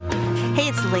Hey,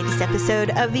 it's the latest episode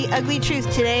of The Ugly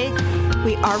Truth. Today,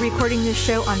 we are recording this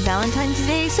show on Valentine's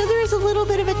Day, so there is a little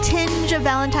bit of a tinge of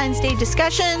Valentine's Day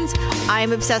discussions.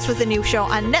 I'm obsessed with a new show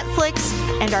on Netflix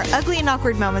and our ugly and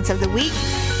awkward moments of the week.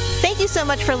 Thank you so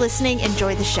much for listening.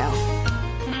 Enjoy the show.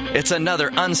 It's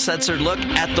another uncensored look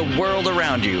at the world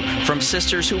around you from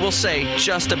sisters who will say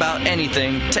just about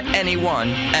anything to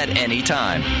anyone at any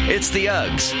time. It's the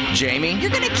Uggs. Jamie.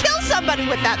 You're going to kill somebody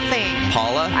with that thing.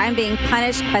 Paula. I'm being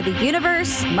punished by the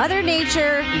universe, Mother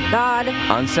Nature, God.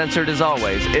 Uncensored as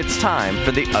always, it's time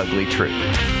for the Ugly Truth.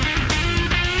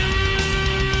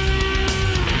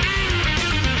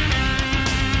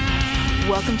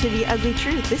 Welcome to The Ugly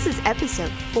Truth. This is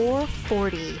episode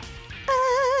 440.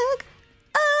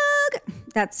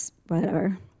 That's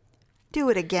whatever. Do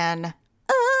it again.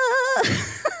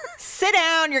 Sit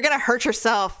down. You're going to hurt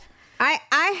yourself. I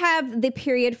have the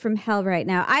period from hell right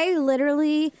now. I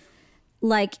literally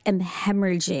am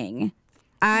hemorrhaging.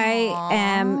 I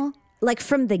am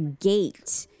from the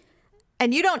gate.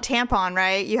 And you don't tampon,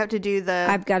 right? You have to do the...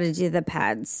 I've got to do the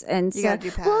pads. And you got to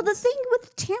do pads. Well, the thing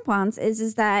with tampons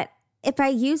is that if I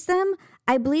use them,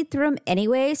 I bleed through them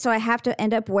anyway. So I have to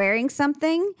end up wearing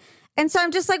something. And so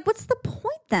I'm just like, what's the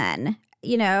point then?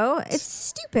 You know, it's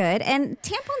stupid. And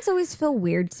tampons always feel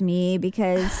weird to me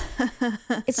because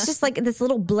it's just like this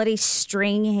little bloody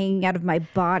string hanging out of my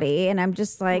body. And I'm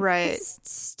just like, right. This is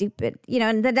stupid. You know,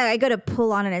 and then I go to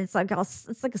pull on it and it's like a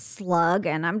slug.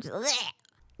 And I'm just, bleh.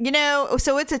 You know,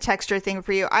 so it's a texture thing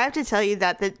for you. I have to tell you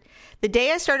that the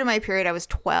day I started my period, I was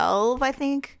 12, I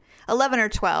think. 11 or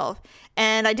 12.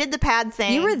 And I did the pad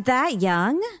thing. You were that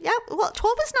young? Yeah. Well,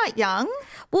 12 is not young.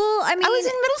 Well, I mean, I was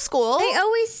in middle school. They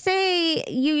always say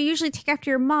you usually take after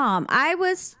your mom. I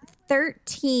was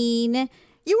 13.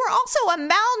 You were also a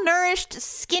malnourished,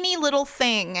 skinny little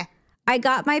thing. I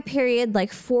got my period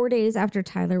 4 days after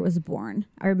Tyler was born.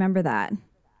 I remember that.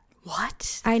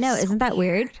 What? I know. Isn't that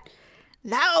weird?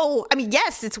 No. I mean,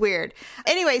 yes, it's weird.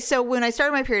 Anyway, so when I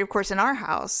started my period, of course, in our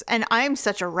house, and I'm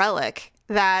such a relic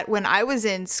that when I was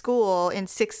in school in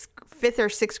fifth or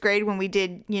sixth grade, when we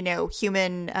did,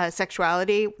 human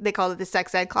sexuality, they called it the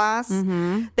sex ed class.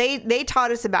 Mm-hmm. They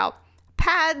taught us about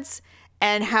pads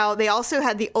and how they also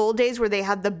had the old days where they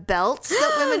had the belts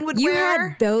that women would wear. You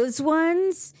had those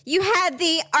ones? You had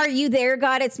the "Are you there,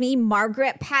 God? It's me,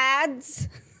 Margaret" pads?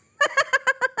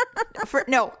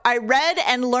 No, I read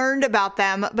and learned about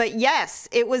them, but yes,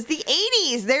 it was the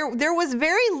 80s. There was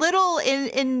very little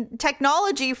in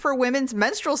technology for women's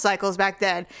menstrual cycles back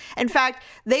then. In fact,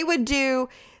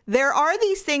 there are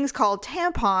these things called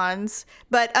tampons,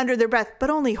 but under their breath, but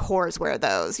only whores wear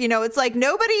those. It's like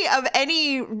nobody of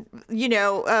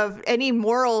any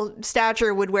moral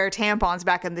stature would wear tampons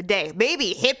back in the day.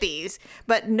 Maybe hippies,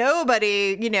 but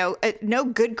nobody, no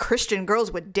good Christian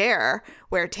girls would dare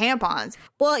wear tampons.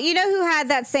 Well, you know who had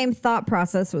that same thought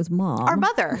process was Mom. Our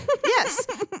mother. Yes.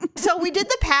 So we did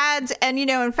the pads. And,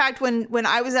 in fact, when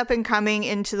I was up and coming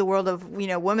into the world of,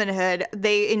 womanhood,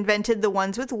 they invented the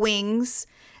ones with wings.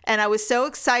 And I was so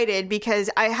excited because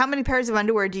how many pairs of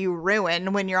underwear do you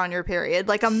ruin when you're on your period?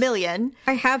 Like 1 million.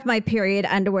 I have my period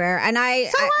underwear and I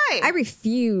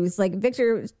refuse.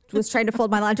 Victor was trying to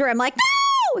fold my lingerie. I'm like,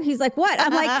 no! He's like, what?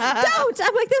 I'm like, don't!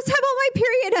 I'm like, those have all my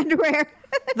period underwear.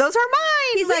 Those are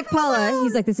mine. He's like, Paula,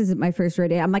 he's like, this isn't my first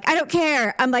rodeo. I'm like, I don't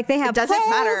care. I'm like, they have It doesn't holes.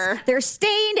 matter. They're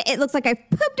stained. It looks like I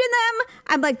pooped in them.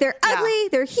 I'm like, they're ugly.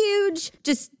 They're huge.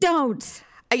 Just don't.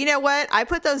 You know what? I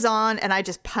put those on and I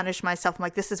just punish myself. I'm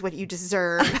like, this is what you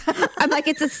deserve. I'm like,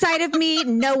 it's a side of me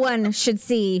no one should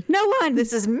see. No one.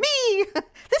 This is me.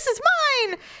 This is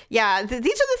mine. Yeah, these are the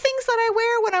things that I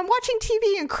wear when I'm watching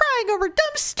TV and crying over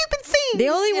dumb, stupid things. The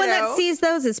only one that sees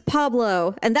those is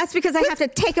Pablo. And that's because I have to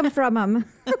take them from him. When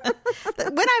I've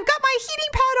got my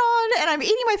heating pad on and I'm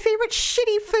eating my favorite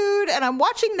shitty food and I'm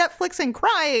watching Netflix and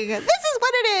crying, this is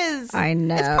what it is. I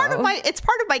know. It's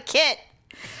part of my kit.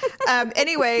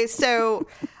 Anyway, so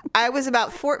I was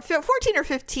about 14 or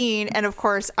 15, and of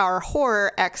course, our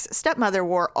horror ex-stepmother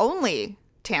wore only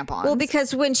tampons. Well,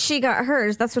 because when she got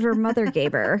hers, that's what her mother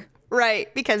gave her.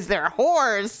 Right, because they're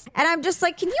whores. And I'm just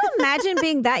like, can you imagine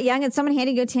being that young and someone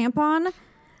handing you a tampon?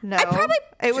 No,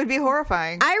 it would be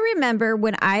horrifying. I remember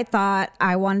when I thought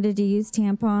I wanted to use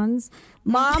tampons,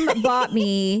 Mom bought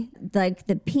me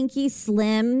the Pinky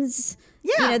Slims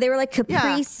Yeah. You know, they were like Capri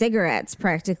Yeah. cigarettes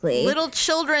practically. Little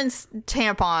children's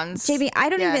tampons. JB, I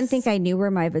don't even Yes. think I knew where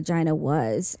my vagina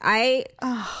was. I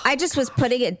just was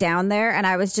putting it down there and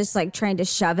I was just like trying to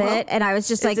shove it. And I was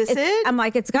just like, this it? I'm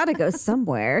like, it's got to go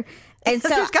somewhere. And so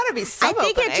There's gotta be some I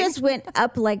think opening. it just went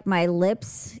up like my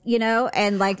lips, you know,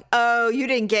 and like, Oh, you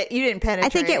didn't penetrate. I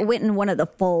think it went in one of the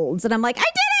folds and I'm like, I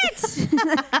did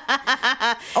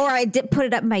it. Or I did put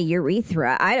it up my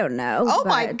urethra. I don't know. Oh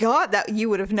my but- God, that you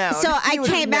would have known. So I You would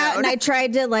have came out and known. I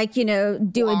tried to like, you know,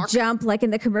 do a jump like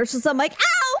in the commercials. I'm like,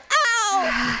 ow,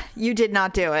 ow. You did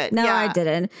not do it. No, Yeah. I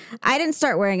didn't. I didn't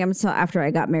start wearing them until after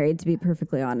I got married, to be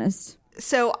perfectly honest.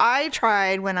 So I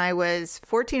tried when I was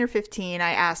 14 or 15.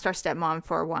 I asked our stepmom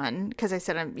for one because I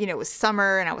said, it was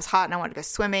summer and I was hot and I wanted to go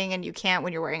swimming, and you can't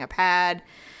when you're wearing a pad.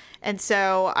 And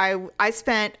so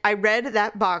I read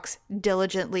that box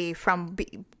diligently from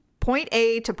point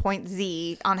A to point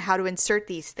Z on how to insert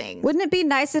these things. Wouldn't it be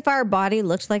nice if our body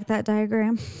looked like that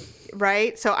diagram?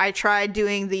 Right. So I tried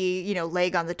doing the,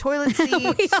 leg on the toilet seat.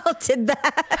 We all did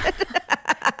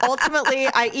that. Ultimately,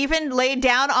 I even laid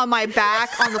down on my back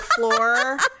on the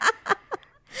floor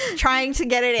trying to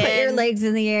get it Put in. your legs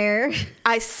in the air.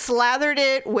 I slathered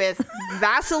it with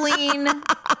Vaseline.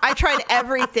 I tried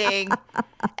everything.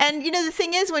 And, the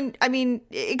thing is,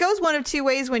 it goes one of two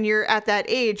ways when you're at that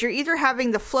age. You're either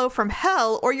having the flow from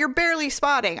hell or you're barely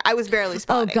spotting. I was barely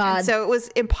spotting. God. And so it was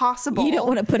impossible. You don't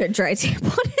want to put a dry tampon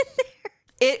in there.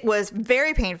 It was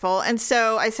very painful. And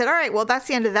so I said, all right, well, that's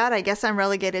the end of that. I guess I'm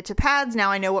relegated to pads. Now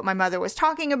I know what my mother was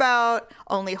talking about.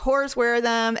 Only whores wear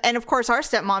them. And of course, our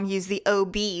stepmom used the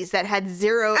OBs that had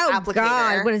zero applicator.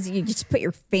 God. What is it? You just put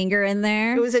your finger in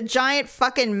there? It was a giant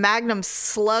fucking magnum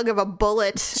slug of a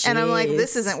bullet. And I'm like,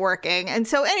 this isn't working. And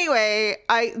so anyway,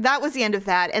 that was the end of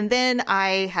that. And then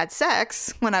I had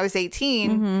sex when I was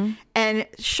 18. And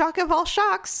shock of all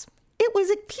shocks, it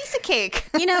was a piece of cake.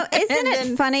 Isn't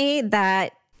it funny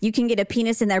that you can get a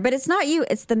penis in there, but it's not you,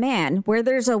 it's the man. Where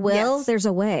there's a will, Yes. there's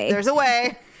a way. There's a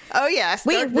way. Oh, yes.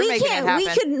 we They're making it can't. happen.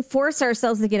 We couldn't force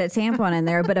ourselves to get a tampon in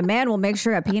there, but a man will make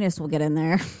sure a penis will get in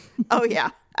there. Oh, yeah.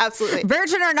 Absolutely.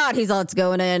 Virgin or not, he's all it's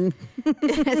going in.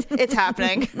 It's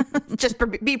happening. Just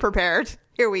be prepared.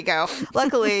 Here we go.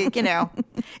 Luckily,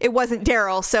 it wasn't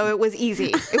Daryl, so it was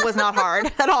easy. It was not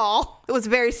hard at all. It was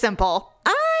very simple.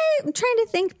 I'm trying to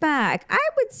think back. I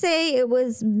would say it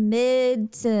was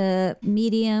mid to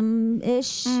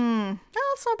medium-ish. No,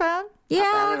 it's not bad. Yeah,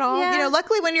 Not bad at all. yeah.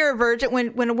 Luckily when you're a virgin,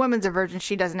 when a woman's a virgin,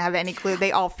 she doesn't have any clue.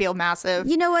 They all feel massive.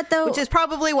 You know what, though? Which is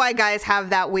probably why guys have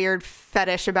that weird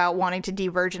fetish about wanting to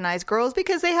de-virginize girls,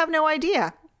 because they have no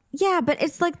idea. Yeah, but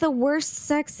it's like the worst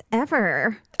sex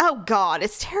ever. Oh, God,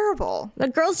 it's terrible. The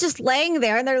girl's just laying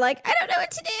there and they're like, I don't know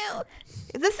what to do.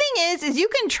 The thing is you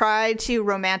can try to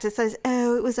romanticize,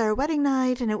 oh, it was our wedding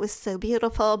night and it was so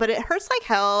beautiful, but it hurts like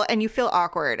hell and you feel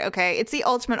awkward, okay? It's the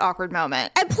ultimate awkward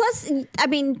moment. And plus,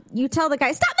 you tell the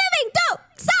guy, stop moving, don't,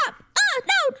 stop. Oh,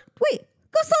 no, wait,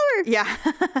 go slower. Yeah.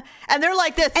 And they're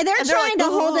like this. And they're trying like, to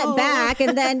hold "Ooh." it back.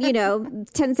 And then,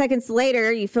 10 seconds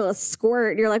later, you feel a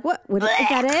squirt. You're like, what is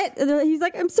that it? And he's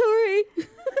like, I'm sorry.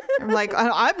 I'm like,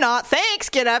 I'm not. Thanks.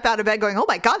 Get up out of bed going, oh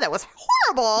my God, that was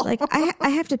horrible. Like, I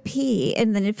have to pee.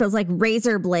 And then it feels like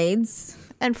razor blades.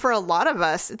 And for a lot of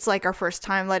us, it's like our first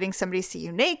time letting somebody see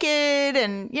you naked.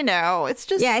 And, it's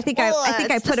just. Yeah, I think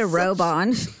I put a robe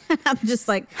on. I'm just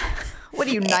like, What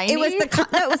are you, 90? It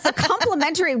was the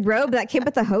complimentary robe that came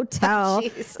at the hotel.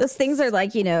 Jesus. Those things are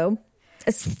like,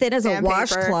 as thin as a Sandpaper.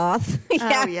 washcloth.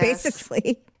 Yeah, yes.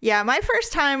 basically. Yeah, my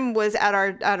first time was at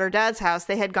our dad's house.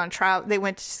 They had gone they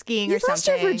went skiing You or something. lost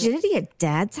your virginity at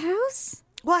Dad's house?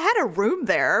 Well, I had a room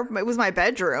there. It was my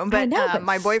bedroom, but, I know, but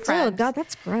my boyfriend, still, God,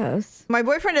 that's gross. my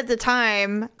boyfriend at the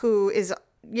time, who is,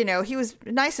 he was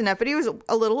nice enough, but he was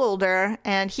a little older,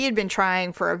 and he had been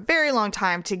trying for a very long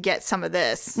time to get some of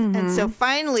this, and so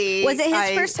finally, Was it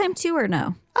his first time too, or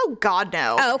no? Oh God,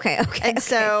 no. Oh, okay. And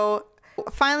so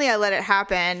finally, I let it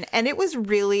happen, and it was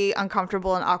really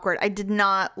uncomfortable and awkward. I did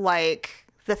not like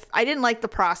I didn't like the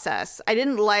process. I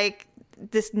didn't like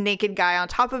this naked guy on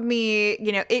top of me.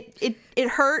 It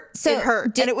hurt. So it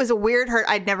hurt, and it was a weird hurt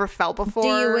I'd never felt before. Do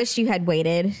you wish you had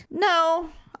waited? No,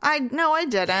 I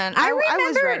didn't. I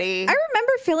was ready. I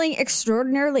remember feeling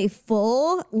extraordinarily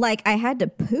full, like I had to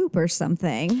poop or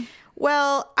something.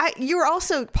 Well, you were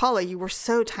also, Paula, you were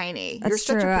so tiny. You're That's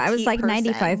such true. a I was petite like person.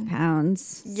 95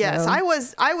 pounds. Yes, so.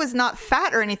 I was not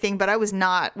fat or anything, but I was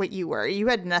not what you were. You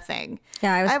had nothing.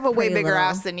 Yeah, I was have a way pretty bigger little.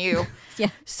 ass than you. Yeah.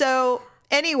 So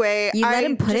anyway, You let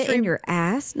him put just it in your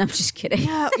ass? No, I'm just kidding.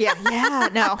 Oh, yeah,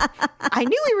 no. I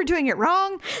knew we were doing it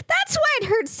wrong. That's why it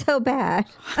hurt so bad.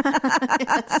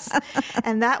 Yes.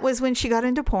 And that was when she got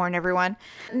into porn, everyone.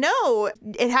 No,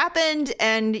 it happened,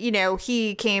 and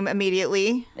he came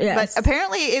immediately. Yes. But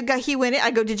apparently he went in. I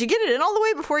go, did you get it in all the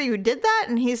way before you did that?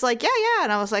 And he's like, yeah.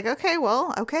 And I was like, okay,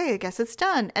 I guess it's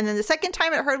done. And then the second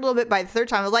time it hurt a little bit. By the third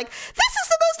time I was like, this is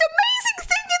the most amazing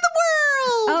thing in the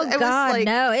world. Oh, God,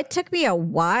 no. It took me a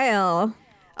while.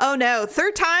 Oh, no.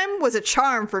 Third time was a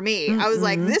charm for me. I was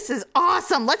like, this is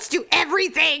awesome. Let's do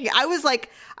everything. I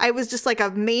was just like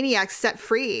a maniac set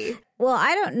free. Well,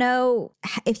 I don't know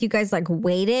if you guys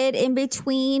waited in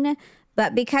between,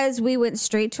 but because we went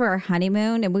straight to our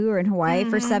honeymoon and we were in Hawaii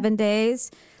for 7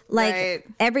 days, Right.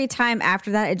 every time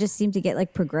after that, it just seemed to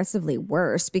get progressively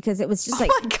worse because it was just it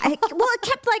kept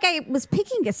I was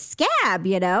picking a scab,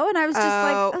 and I was just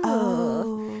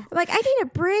I'm like, I need a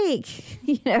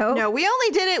break, No, we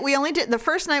only did the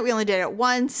first night. We only did it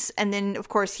once. And then of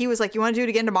course he was like, you want to do it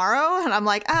again tomorrow? And I'm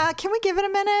like, can we give it a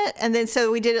minute? And then,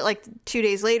 so we did it 2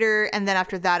 days later. And then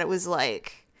after that, it was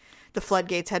the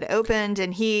floodgates had opened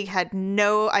and he had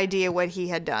no idea what he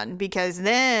had done, because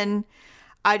then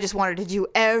I just wanted to do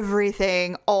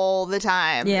everything all the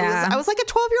time. Yeah. I was like a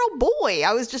 12-year-old boy.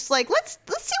 I was just like, let's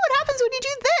see what happens when you do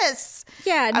this.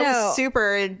 Yeah, no.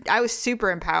 I was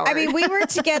super empowered. I mean, we were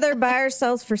together by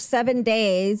ourselves for 7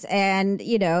 days. And,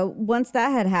 once that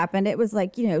had happened, it was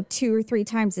 2 or 3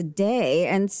 times a day.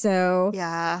 And so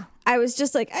yeah. I was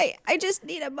just like, I just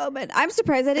need a moment. I'm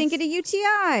surprised I didn't get a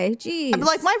UTI. Jeez. I'm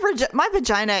like, my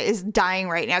vagina is dying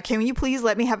right now. Can you please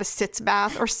let me have a sitz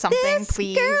bath or something, this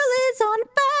please? Girl is on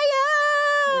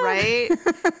fire.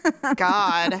 Right?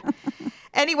 God.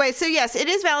 Anyway, so yes, it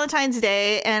is Valentine's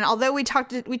Day, and although we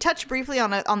touched briefly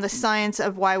on the science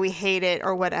of why we hate it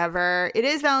or whatever, it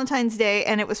is Valentine's Day,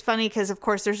 and it was funny because, of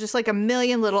course, there's just a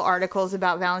million little articles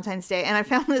about Valentine's Day, and I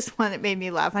found this one that made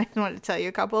me laugh. I just wanted to tell you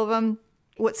a couple of them.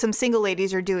 What some single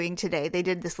ladies are doing today. They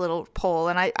did this little poll,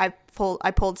 and I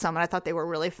pulled some, and I thought they were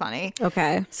really funny.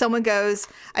 Okay. Someone goes,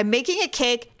 I'm making a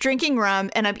cake, drinking rum,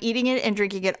 and I'm eating it and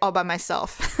drinking it all by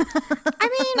myself. I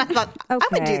mean, I thought, I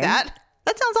would do that.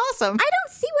 That sounds awesome. I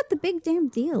don't see what the big damn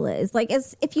deal is.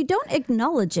 If you don't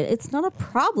acknowledge it, it's not a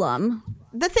problem.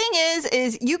 The thing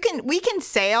is we can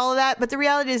say all of that, but the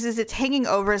reality is it's hanging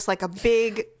over us like a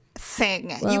big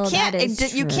thing. Well,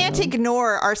 you can't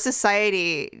ignore our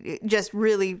society. Just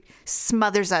really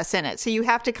smothers us in it. So you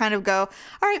have to kind of go,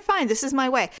 all right, fine, this is my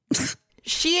way.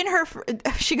 She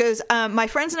goes, my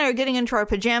friends and I are getting into our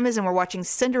pajamas and we're watching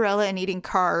Cinderella and eating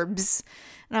carbs.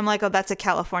 And I'm like, oh, that's a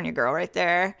California girl right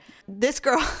there. This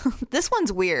girl, this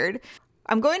one's weird.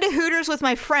 I'm going to Hooters with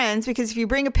my friends because if you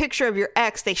bring a picture of your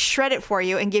ex, they shred it for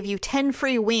you and give you 10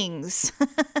 free wings.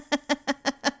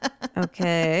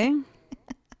 Okay.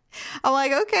 I'm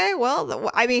like, okay, well,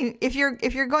 I mean, if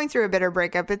you're going through a bitter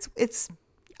breakup,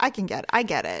 I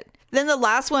get it. Then the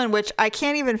last one, which I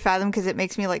can't even fathom because it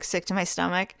makes me sick to my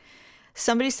stomach.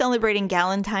 Somebody's celebrating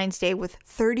Galentine's Day with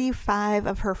 35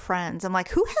 of her friends. I'm like,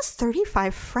 who has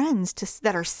 35 friends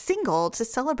that are single to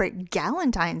celebrate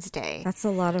Galentine's Day? That's a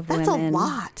lot of women. That's a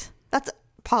lot. That's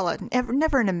Paula,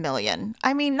 never in a million.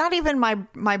 I mean, not even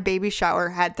my baby shower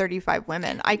had 35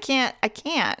 women. I can't. I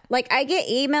get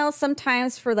emails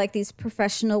sometimes for these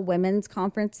professional women's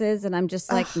conferences, and I'm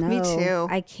just like, no, me too.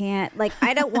 I can't.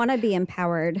 I don't want to be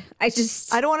empowered. I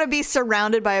don't want to be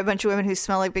surrounded by a bunch of women who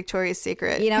smell like Victoria's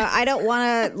Secret. I don't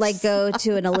want to go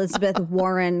to an Elizabeth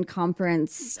Warren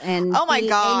conference and oh my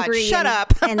God, shut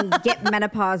up and get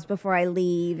menopause before I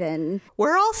leave, and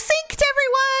we're all synced,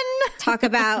 everyone. Talk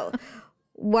about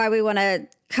why we want to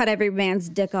cut every man's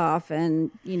dick off and,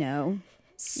 serve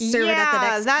it at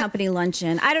the next company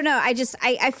luncheon. I don't know.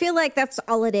 I feel like that's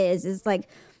all it is I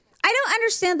don't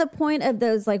understand the point of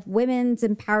those women's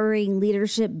empowering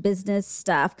leadership business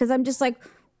stuff. Cause I'm just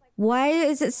why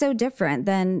is it so different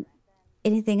than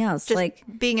anything else? Just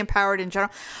being empowered in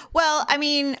general. Well, I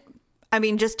mean,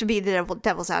 just to be the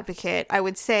devil's advocate, I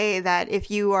would say that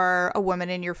if you are a woman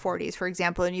in your 40s, for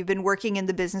example, and you've been working in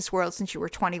the business world since you were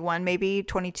 21, maybe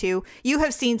 22, you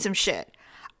have seen some shit.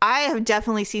 I have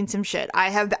definitely seen some shit. I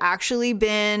have actually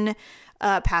been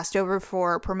passed over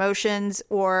for promotions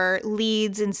or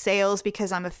leads in sales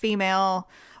because I'm a female,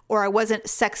 or I wasn't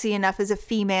sexy enough as a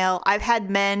female. I've had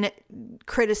men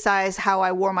criticize how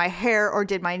I wore my hair or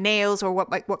did my nails or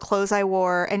what clothes I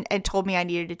wore and told me I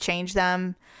needed to change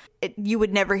them. You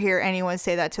would never hear anyone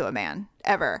say that to a man,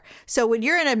 ever. So when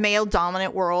you're in a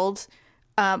male-dominant world,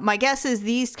 my guess is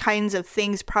these kinds of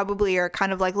things probably are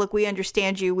kind of look, we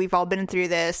understand you. We've all been through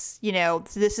this.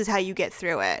 This is how you get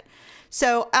through it.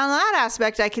 So on that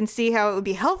aspect, I can see how it would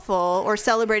be helpful, or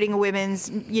celebrating a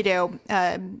women's,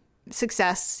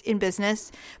 success in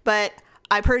business. But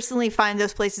I personally find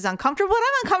those places uncomfortable, and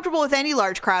I'm uncomfortable with any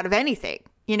large crowd of anything.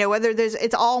 You know, whether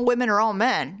it's all women or all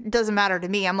men, it doesn't matter to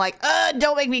me. I'm like,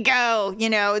 don't make me go. You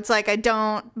know, it's like I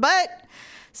don't, but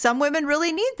some women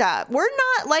really need that. We're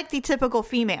not like the typical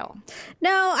female.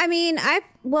 No, I mean, I've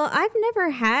never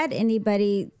had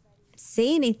anybody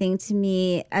say anything to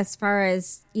me as far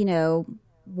as, you know,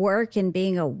 work and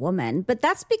being a woman, but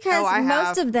that's because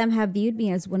most of them have viewed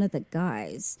me as one of the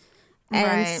guys. And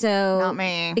right. so, not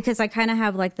me. Because I kind of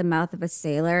have like the mouth of a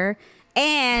sailor.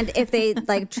 And if they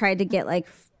like tried to get like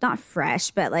not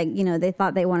fresh, but like, you know, they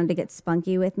thought they wanted to get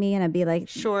spunky with me, and I'd be like,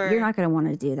 sure, you're not going to want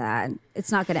to do that. It's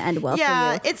not going to end well for you.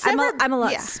 I'm a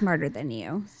lot smarter than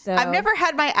you. So I've never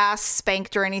had my ass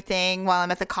spanked or anything while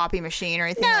I'm at the copy machine or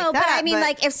anything like that. No, but I mean,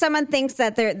 like if someone thinks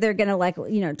that they're going to like,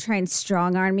 you know, try and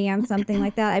strong arm me on something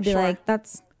like that, I'd be like,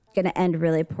 that's going to end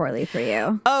really poorly for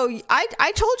you. Oh,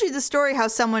 I told you the story how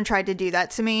someone tried to do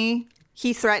that to me.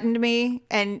 He threatened me,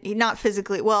 and not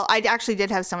physically. Well, I actually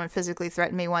did have someone physically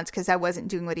threaten me once because I wasn't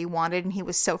doing what he wanted, and he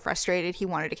was so frustrated he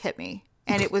wanted to hit me.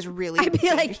 And it was really I'd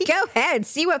be like, go ahead,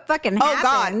 see what fucking happens. Oh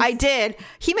God, I did.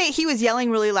 He was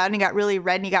yelling really loud, and he got really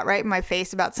red, and he got right in my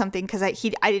face about something because I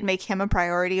didn't make him a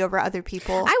priority over other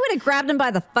people. I would have grabbed him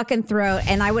by the fucking throat,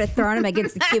 and I would have thrown him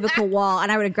against the cubicle wall,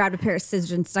 and I would have grabbed a pair of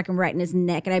scissors and stuck him right in his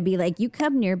neck, and I'd be like, you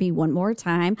come near me one more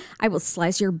time, I will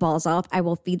slice your balls off, I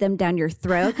will feed them down your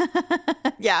throat.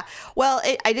 Yeah. Well,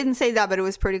 I didn't say that, but it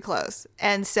was pretty close.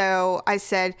 And so I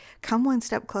said, come one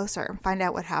step closer and find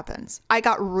out what happens. I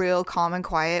got real calm and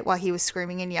quiet while he was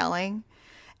screaming and yelling.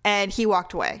 And he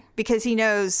walked away because he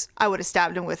knows I would have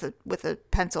stabbed him with a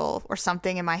pencil or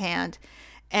something in my hand.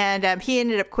 And he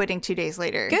ended up quitting 2 days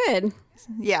later. Good.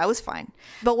 Yeah, it was fine.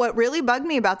 But what really bugged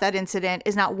me about that incident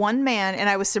is not one man, and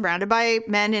I was surrounded by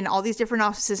men in all these different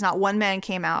offices, not one man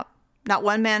came out. Not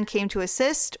one man came to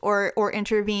assist or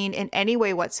intervene in any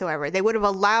way whatsoever. They would have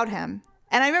allowed him.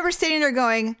 And I remember sitting there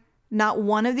going, not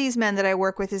one of these men that I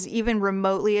work with is even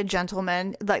remotely a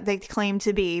gentleman like they claim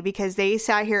to be, because they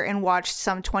sat here and watched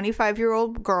some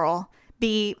 25-year-old girl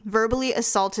be verbally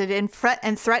assaulted and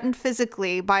threatened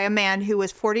physically by a man who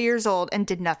was 40 years old and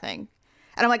did nothing.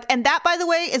 And I'm like, and that, by the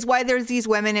way, is why there's these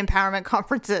women empowerment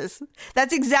conferences.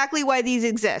 That's exactly why these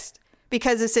exist,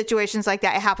 because of situations like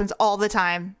that. It happens all the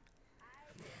time.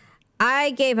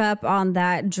 I gave up on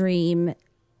that dream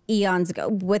eons ago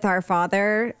with our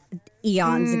father.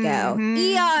 Eons ago.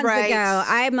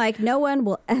 I'm like, no one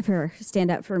will ever stand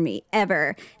up for me,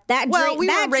 ever. That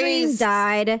dream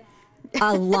died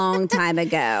a long time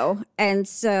ago. And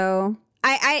so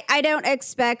I don't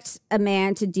expect a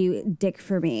man to do dick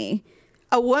for me.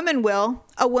 A woman will.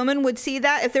 A woman would see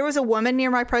that. If there was a woman near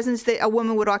my presence, a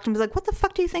woman would walk to me and be like, what the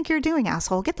fuck do you think you're doing,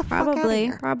 asshole? Get the fuck out of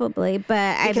here. Probably.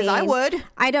 But I would.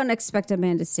 I don't expect a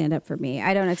man to stand up for me.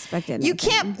 I don't expect anything.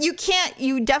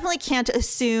 You definitely can't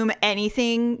assume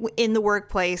anything in the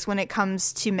workplace when it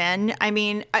comes to men. I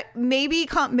mean, maybe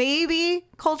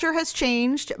culture has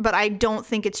changed, but I don't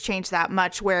think it's changed that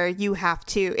much where you have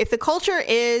to. If the culture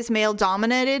is male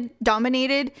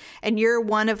dominated, and you're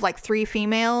one of like 3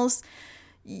 females,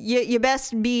 you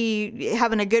best be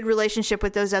having a good relationship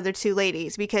with those other 2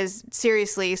 ladies, because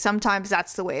seriously, sometimes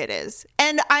that's the way it is.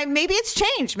 And maybe it's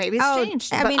changed. But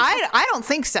I don't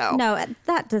think so. No,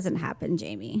 that doesn't happen,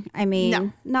 Jamie. I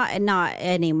mean, not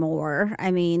anymore. I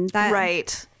mean,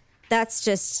 that's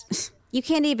just, you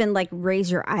can't even like raise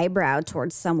your eyebrow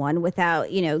towards someone without,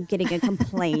 getting a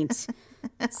complaint.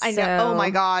 I know. Oh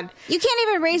my God. You can't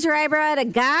even raise your eyebrow at a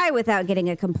guy without getting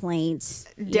a complaint.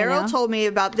 Daryl told me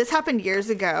about this. Happened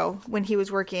years ago when he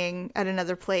was working at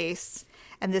another place.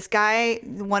 And this guy,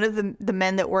 one of the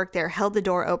men that worked there, held the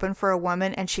door open for a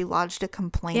woman, and she lodged a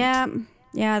complaint.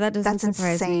 Yeah, that doesn't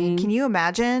surprise me. Can you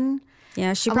imagine?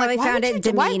 Yeah, she probably found it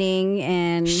demeaning,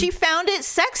 and she found it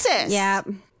sexist. Yeah.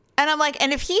 And I'm like,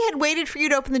 and if he had waited for you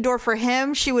to open the door for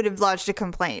him, she would have lodged a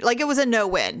complaint. Like, it was a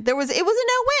no-win. It was a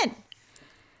no-win.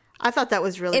 I thought that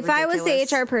was really ridiculous. If I was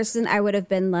the HR person, I would have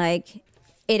been like,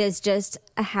 it is just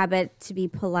a habit to be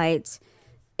polite.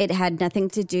 It had nothing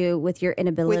to do with your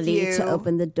inability to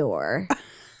open the door.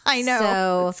 I know.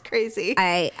 So it's crazy.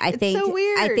 I think so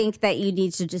weird. I think that you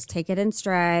need to just take it in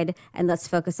stride and let's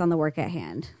focus on the work at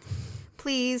hand.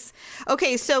 Please.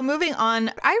 Okay, so moving on.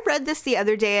 I read this the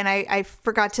other day and I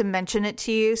forgot to mention it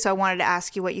to you, so I wanted to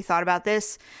ask you what you thought about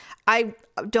this. I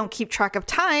don't keep track of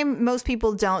time. Most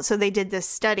people don't. So they did this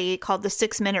study called the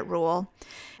 6-minute rule.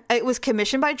 It was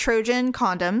commissioned by Trojan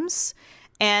Condoms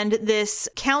and this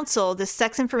council, the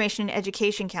Sex Information and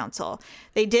Education Council.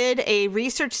 They did a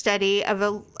research study of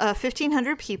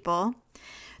 1,500 people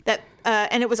that,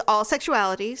 and it was all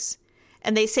sexualities.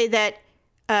 And they say that,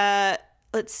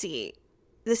 let's see,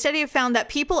 The study found that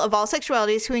people of all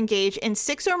sexualities who engage in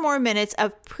 6 or more minutes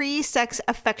of pre-sex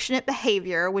affectionate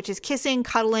behavior, which is kissing,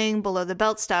 cuddling, below the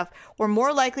belt stuff, were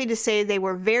more likely to say they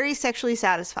were very sexually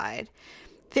satisfied.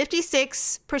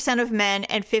 56% of men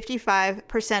and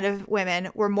 55% of women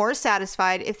were more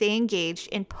satisfied if they engaged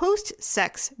in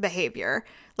post-sex behavior,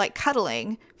 like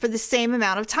cuddling, for the same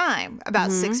amount of time,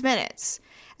 about 6 minutes.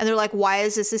 And they're like, why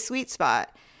is this a sweet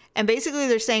spot? And basically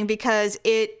they're saying because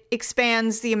it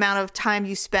expands the amount of time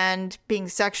you spend being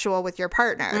sexual with your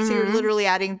partner. So you're literally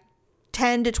adding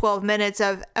 10 to 12 minutes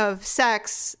of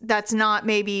sex that's not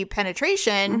maybe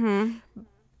penetration,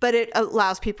 but it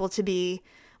allows people to be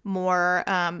more,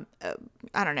 I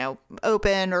don't know,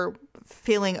 open or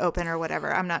feeling open or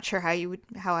whatever. I'm not sure how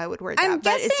I would word that.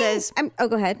 But it says...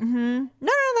 go ahead. No,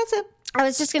 that's it. I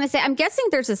was just going to say, I'm guessing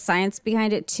there's a science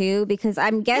behind it too, because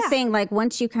I'm guessing like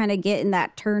once you kind of get in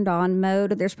that turned on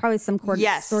mode, there's probably some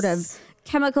sort of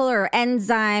chemical or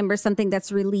enzyme or something that's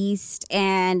released,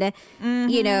 and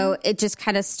you know, it just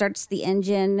kind of starts the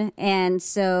engine. And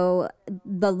so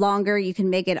the longer you can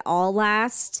make it all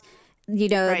last, you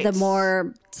know, the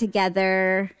more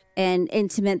together and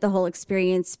intimate the whole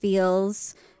experience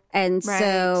feels. And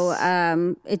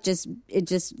so it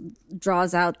just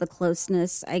draws out the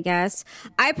closeness, I guess.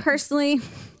 I personally,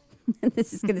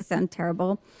 this is going to sound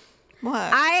terrible. What?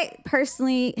 I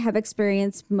personally have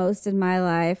experienced most in my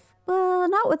life, well,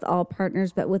 not with all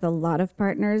partners, but with a lot of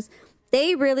partners,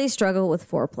 they really struggle with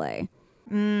foreplay.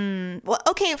 Well,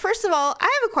 okay, first of all,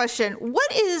 I have a question.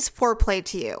 What is foreplay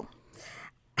to you?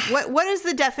 What is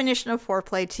the definition of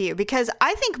foreplay to you? Because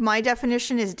I think my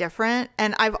definition is different,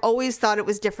 and I've always thought it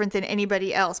was different than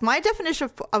anybody else. My definition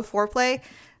of foreplay,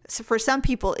 for some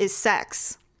people, is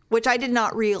sex, which I did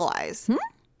not realize.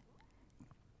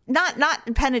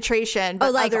 Not penetration,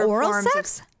 but like other oral forms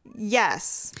sex? of...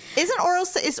 Yes. Is oral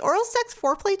sex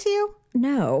foreplay to you?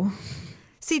 No.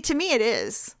 See, to me it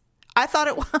is. I thought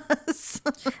it was.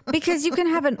 Because you can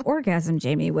have an orgasm,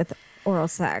 Jamie, with oral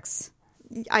sex.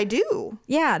 I do.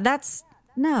 Yeah, that's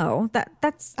But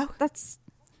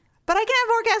I can have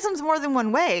orgasms more than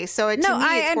one way, so to me,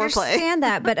 I it's foreplay. understand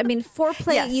that, but I mean,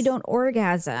 foreplay, Yes. you don't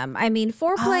orgasm. I mean,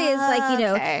 foreplay is like, you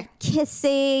know, Okay.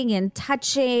 kissing and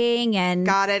touching and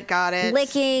Got it.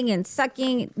 licking and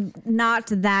sucking. Not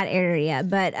that area,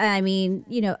 but I mean,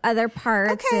 you know, other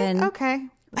parts and Okay.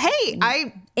 Hey,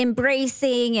 I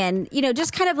embracing and, you know,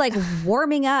 just kind of like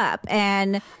warming up.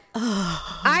 And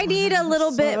I need a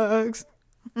little bit.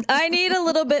 I need a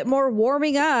little bit more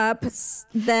warming up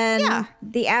than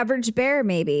the average bear,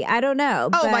 maybe. I don't know.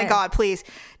 Oh my God, please.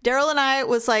 Daryl and I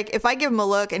was like, if I give him a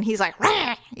look and he's like,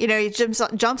 "Rah!" You know, he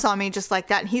jumps on me just like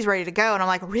that and he's ready to go. And I'm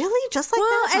like, really? Just like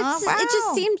that? Huh? Wow. It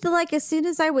just seemed like as soon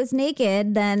as I was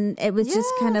naked, then it was just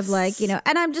kind of like, you know,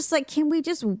 and I'm just like, can we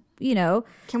just, you know.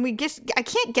 I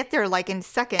can't get there like in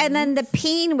seconds. And then the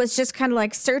peen was just kind of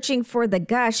like searching for the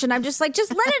gush. And I'm just like,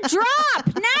 just let it drop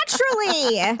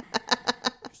naturally.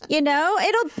 You know,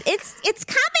 it's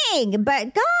coming,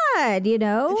 but God, you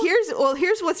know.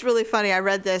 Here's what's really funny. I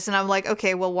read this and I'm like,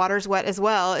 okay, well, water's wet as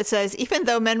well. It says, even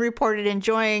though men reported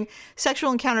enjoying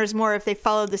sexual encounters more if they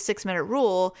followed the 6-minute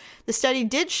rule, the study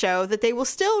did show that they will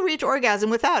still reach orgasm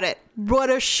without it. What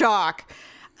a shock.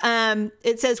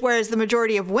 It says, whereas the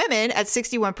majority of women at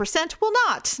 61% will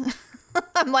not.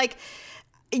 I'm like,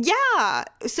 yeah.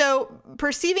 So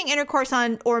perceiving intercourse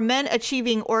or men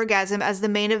achieving orgasm as the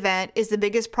main event is the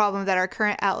biggest problem that our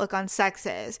current outlook on sex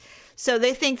is. So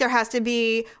they think there has to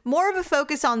be more of a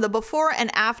focus on the before and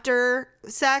after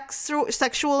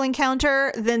sexual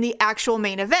encounter than the actual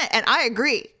main event. And I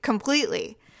agree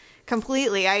completely.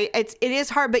 It is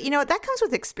hard, but you know what? That comes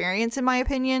with experience, in my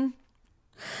opinion.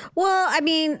 Well, I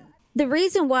mean, the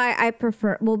reason why I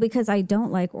prefer, because I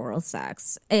don't like oral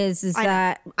sex is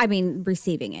that, I mean,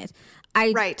 receiving it.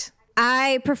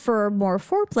 I prefer more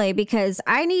foreplay because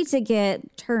I need to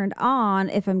get turned on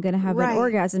if I'm going to have an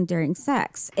orgasm during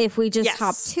sex. If we just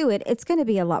hop to it, it's going to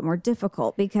be a lot more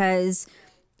difficult because,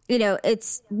 you know,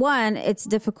 it's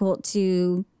difficult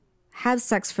to have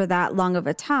sex for that long of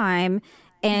a time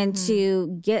and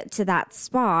to get to that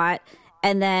spot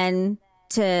and then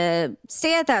to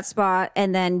stay at that spot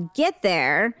and then get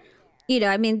there. You know,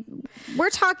 I mean, we're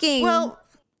talking 10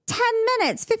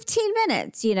 minutes, 15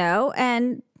 minutes, you know,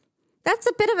 and that's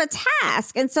a bit of a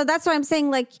task. And so that's why I'm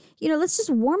saying, like, you know, let's just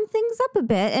warm things up a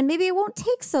bit and maybe it won't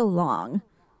take so long.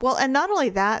 Well, and not only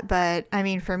that, but I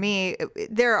mean, for me,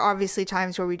 there are obviously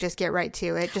times where we just get right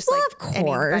to it, just like of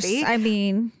course. Anybody. I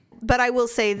mean, but I will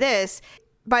say this,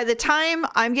 by the time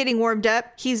I'm getting warmed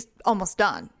up, he's almost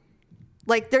done.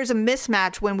 Like, there's a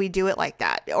mismatch when we do it like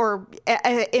that. Or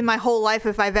in my whole life,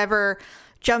 if I've ever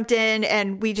jumped in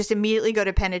and we just immediately go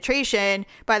to penetration.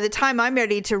 By the time I'm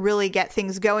ready to really get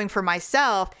things going for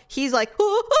myself, he's like,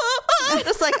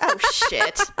 just like, oh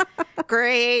shit.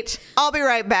 Great. I'll be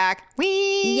right back.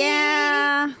 Whee!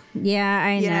 Yeah,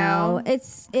 I know. It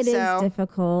is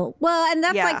difficult. Well, and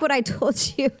that's like what I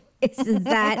told you is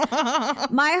that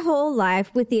my whole life,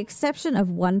 with the exception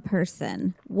of one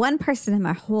person in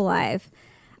my whole life,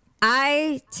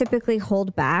 I typically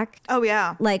hold back. Oh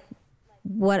yeah. Like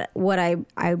what I'm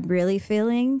really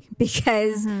feeling,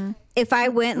 because if I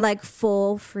went like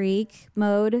full freak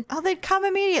mode, they'd come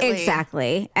immediately.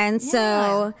 Exactly. And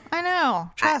so I know.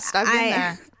 Trust. I've been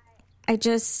there. I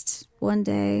just one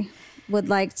day would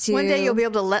like to. One day you'll be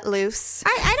able to let loose.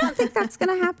 I don't think that's going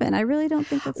to happen. I really don't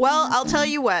think that's Well, I'll tell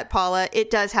you what, Paula, it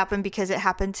does happen because it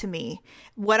happened to me.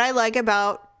 What I like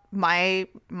about my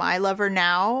lover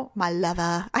now, my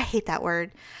lover, I hate that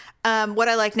word. What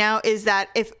I like now is that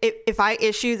if I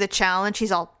issue the challenge,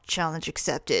 he's all challenge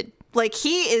accepted. Like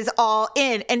he is all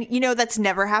in, and that's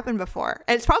never happened before.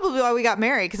 And it's probably why we got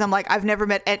married, because I'm like, I've never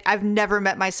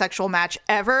met my sexual match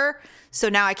ever, so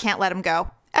now I can't let him go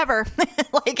ever.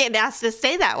 Like it has to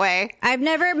stay that way. I've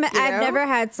never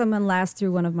had someone last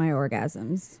through one of my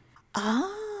orgasms.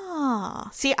 Oh,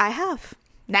 see, I have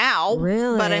now.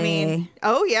 Really? But I mean,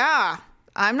 oh yeah,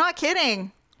 I'm not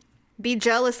kidding. Be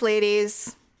jealous,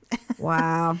 ladies.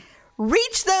 Wow.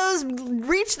 Reach those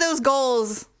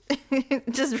goals.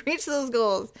 Just reach those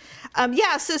goals.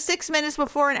 So 6 minutes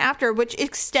before and after, which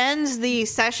extends the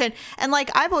session. And like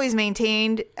I've always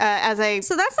maintained, so that's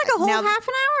like a whole half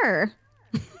an hour.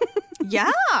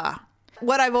 Yeah.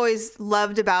 What I've always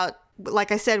loved about,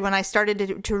 like I said, when I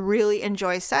started to really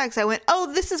enjoy sex, I went,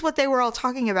 oh, this is what they were all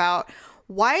talking about.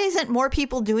 Why isn't more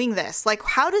people doing this? Like,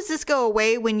 how does this go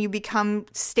away when you become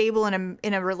stable in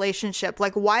a relationship?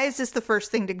 Like, why is this the first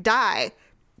thing to die?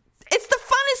 It's the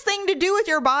funnest thing to do with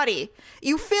your body.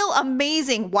 You feel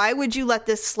amazing. Why would you let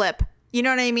this slip? You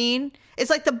know what I mean? It's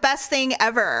like the best thing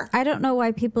ever. I don't know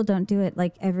why people don't do it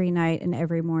like every night and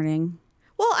every morning.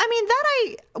 Well, I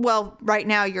mean, right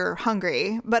now you're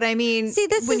hungry, but I mean, see,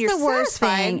 this is the worst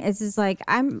thing. Is like,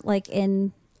 I'm like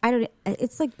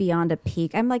it's like beyond a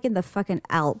peak. I'm like in the fucking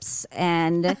Alps,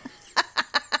 and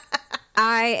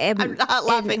I'm not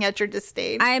laughing at your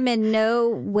disdain. I am in no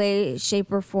way,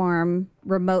 shape, or form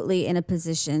remotely in a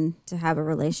position to have a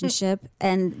relationship.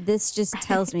 And this just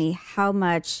tells me how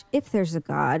much, if there's a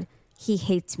God, he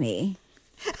hates me.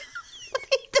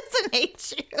 He doesn't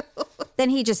hate you. Then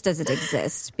he just doesn't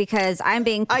exist, because I'm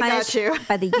being punished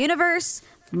by the universe,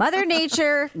 Mother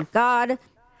Nature, God,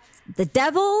 the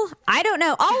devil. I don't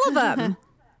know. All of them.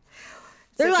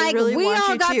 They're like, really, we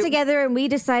all got together and we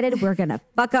decided we're going to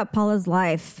fuck up Paula's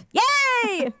life.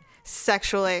 Yay!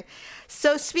 Sexually.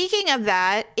 So speaking of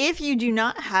that, if you do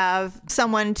not have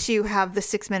someone to have the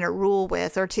 6 minute rule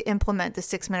with, or to implement the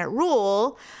 6 minute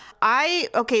rule,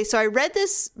 so I read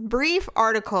this brief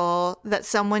article that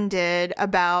someone did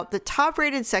about the top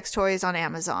rated sex toys on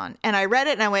Amazon. And I read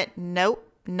it and I went,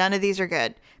 nope, none of these are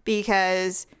good,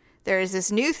 because there is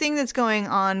this new thing that's going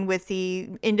on with the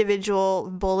individual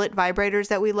bullet vibrators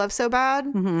that we love so bad.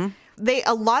 Mm-hmm.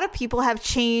 A lot of people have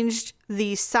changed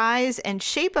the size and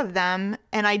shape of them,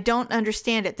 and I don't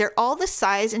understand it. They're all the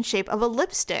size and shape of a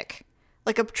lipstick,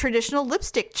 like a traditional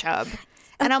lipstick chub.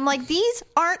 And I'm like, these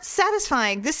aren't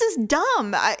satisfying. This is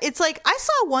dumb. It's like, I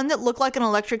saw one that looked like an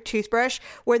electric toothbrush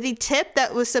where the tip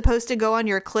that was supposed to go on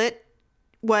your clit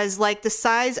was like the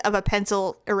size of a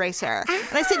pencil eraser.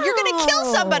 And I said, you're going to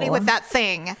kill somebody with that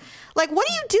thing. Like, what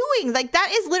are you doing? Like,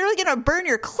 that is literally going to burn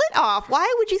your clit off.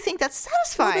 Why would you think that's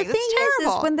satisfying? Well, the thing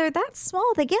is when they're that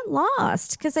small, they get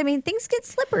lost. Because, I mean, things get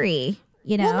slippery.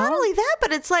 You know? Well, not only that,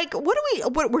 but it's like,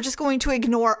 we're just going to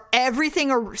ignore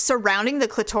everything surrounding the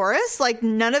clitoris? Like,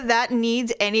 none of that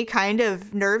needs any kind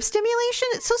of nerve stimulation?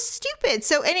 It's so stupid.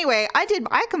 So anyway,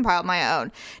 I compiled my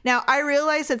own. Now, I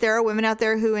realize that there are women out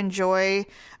there who enjoy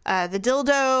the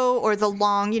dildo or the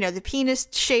long, the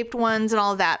penis-shaped ones and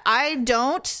all of that. I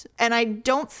don't, and I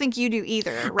don't think you do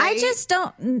either, right? I just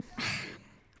don't...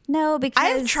 No, because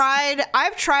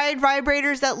I've tried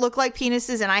vibrators that look like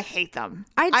penises and I hate them.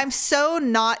 I'm so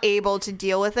not able to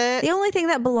deal with it. The only thing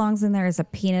that belongs in there is a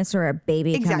penis or a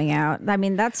baby coming out. I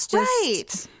mean, that's just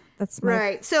right. That's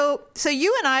right. So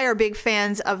you and I are big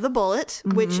fans of the Bullet,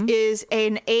 which is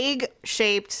an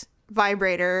egg-shaped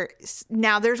vibrator.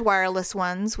 Now there's wireless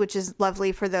ones, which is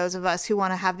lovely for those of us who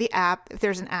want to have the app, if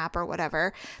there's an app or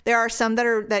whatever. There are some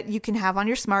that you can have on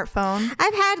your smartphone.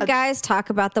 I've had guys talk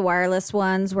about the wireless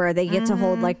ones where they get to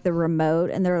hold like the remote,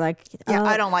 and they're like, Yeah,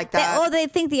 I don't like that. They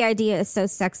think the idea is so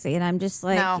sexy, and I'm just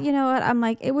like, No. you know what? I'm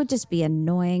like, it would just be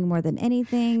annoying more than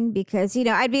anything, because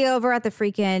I'd be over at the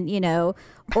freaking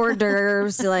hors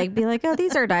d'oeuvres, like be like, oh,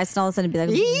 these are nice, and all of a sudden it'd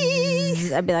be like,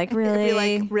 bzzz. I'd be like, really? Be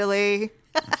like, really?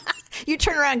 You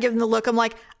turn around and give them the look. I'm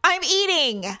like, I'm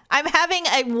eating. I'm having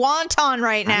a wonton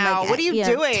right now. Like, what are you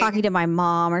doing? Talking to my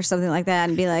mom or something like that,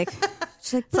 and be like,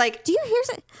 she's like, It's like, do you hear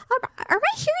something? Are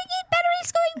my hearing aid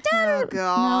batteries going down? Oh,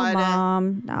 God. No,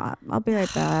 Mom. No, I'll be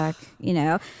right back.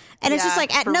 And it's just Yeah,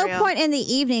 like at for no real. point in the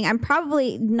evening, I'm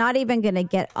probably not even going to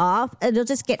get off. It'll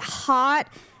just get hot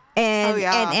and Oh,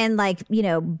 yeah. and like,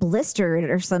 blistered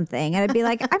or something. And I'd be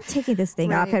like, I'm taking this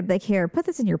thing off. Right. I'd be like, here, put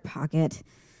this in your pocket.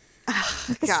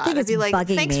 This God, thing I'd is be like,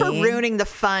 bugging thanks me. for ruining the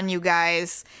fun, you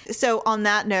guys. So on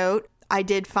that note, I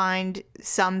did find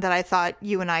some that I thought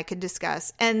you and I could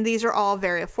discuss. And these are all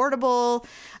very affordable.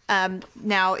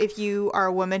 Now, if you are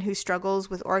a woman who struggles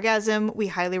with orgasm, we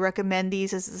highly recommend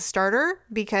these as a starter,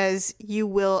 because you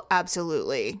will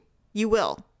absolutely. You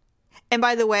will. And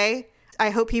by the way,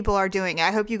 I hope people are doing it.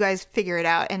 I hope you guys figure it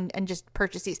out and just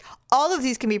purchase these. All of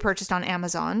these can be purchased on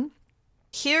Amazon.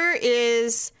 Here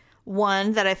is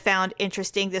one that I found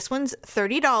interesting. This one's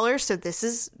 $30, so this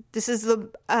is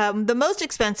the most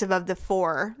expensive of the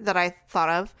four that I thought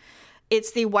of.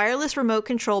 It's the wireless remote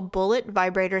control bullet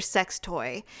vibrator sex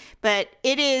toy, but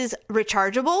it is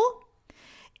rechargeable.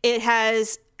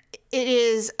 It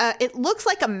looks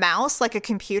like a mouse, like a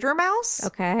computer mouse.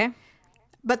 Okay.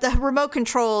 But the remote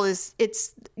control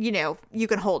you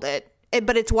can hold it,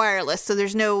 but it's wireless, so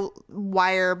there's no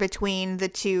wire between the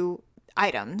two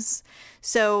items.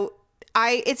 So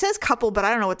it says couple, but I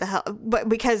don't know what the hell, but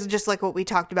because just like what we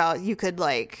talked about, you could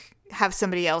like have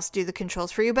somebody else do the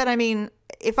controls for you. But I mean,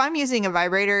 if I'm using a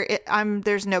vibrator,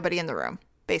 there's nobody in the room,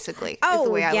 basically. is the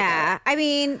way I look at it. I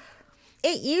mean,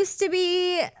 it used to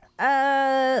be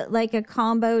like a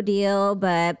combo deal,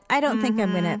 but I don't think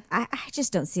I'm gonna. I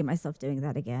just don't see myself doing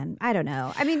that again. I don't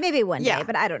know. I mean, maybe one day,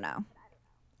 but I don't know.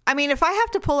 I mean, if I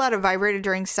have to pull out a vibrator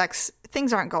during sex,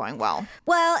 things aren't going well.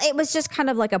 Well, it was just kind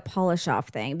of like a polish off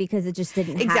thing because it just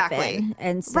didn't happen.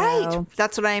 And so, Right.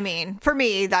 That's what I mean. For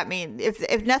me, that means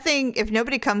if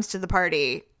nobody comes to the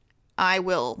party, I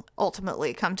will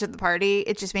ultimately come to the party.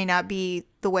 It just may not be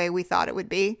the way we thought it would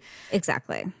be.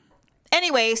 Exactly.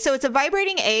 Anyway, so it's a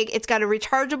vibrating egg. It's got a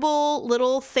rechargeable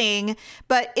little thing,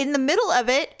 but in the middle of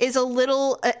it is a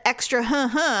little extra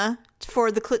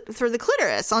for the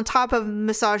clitoris on top of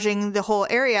massaging the whole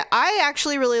area. I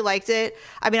actually really liked it.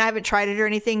 I mean, I haven't tried it or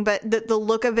anything, but the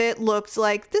look of it looked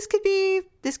like this could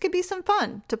be some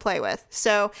fun to play with.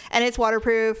 So, and it's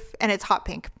waterproof and it's hot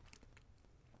pink.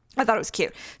 I thought it was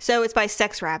cute. So it's by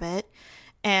Sex Rabbit,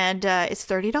 and it's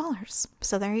 $30.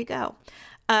 So there you go.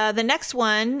 The next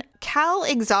one, Cal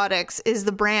Exotics is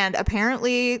the brand.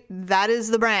 Apparently, that is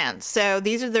the brand. So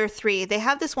these are their three. They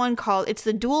have this one called, it's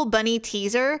the Dual Bunny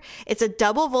Teaser. It's a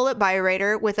double bullet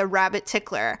vibrator with a rabbit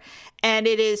tickler. And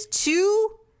it is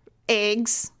 2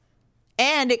 eggs.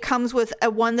 And it comes with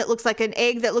one that looks like an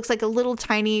egg that looks like a little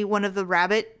tiny one of the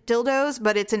rabbit dildos.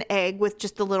 But it's an egg with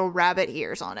just the little rabbit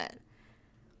ears on it.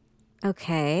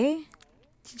 Okay.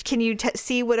 Can you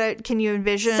see can you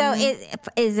envision? So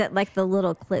is it like the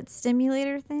little clit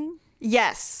stimulator thing?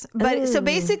 Yes, but so Ooh.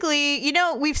 basically,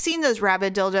 we've seen those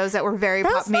rabbit dildos that were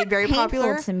Those made look very painful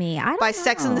popular to me. I don't by know.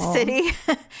 Sex and the City.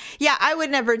 Yeah, I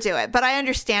would never do it, but I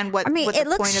understand what. I mean, what it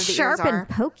the looks point of the sharp ears are. and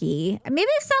pokey.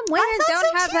 Maybe some women thought don't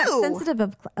so have that too.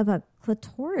 sensitive of a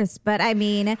clitoris, but I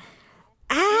mean,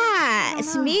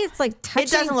 to me, it's like touching.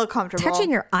 It doesn't look comfortable.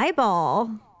 Touching your eyeball.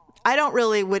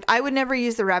 I would never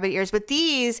use the rabbit ears, but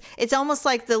these, it's almost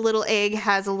like the little egg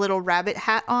has a little rabbit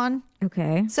hat on.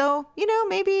 Okay. So,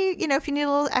 maybe, if you need a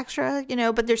little extra,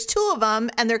 but there's 2 of them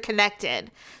and they're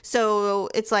connected. So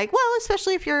it's like, well,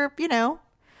 especially if you're,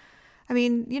 I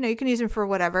mean, you can use them for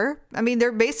whatever. I mean,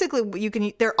 they're basically,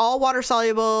 they're all water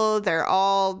soluble. They're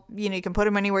all, you can put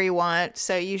them anywhere you want.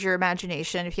 So use your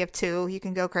imagination. If you have 2, you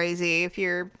can go crazy. If if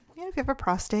you have a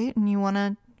prostate and you want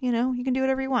to, you can do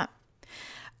whatever you want.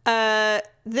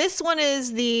 This one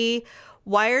is the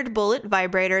wired bullet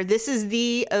vibrator. This is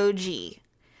the OG.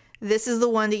 This is the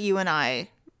one that you and I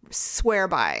swear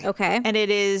by. Okay. And it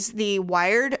is the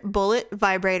wired bullet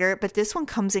vibrator, but this one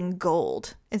comes in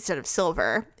gold instead of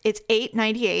silver. It's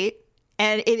 $8.98.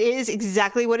 And it is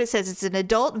exactly what it says. It's an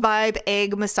adult vibe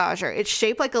egg massager. It's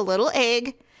shaped like a little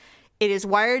egg. It is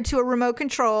wired to a remote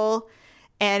control,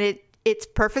 and It's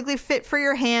perfectly fit for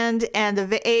your hand, and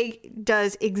the egg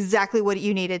does exactly what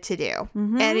you need it to do.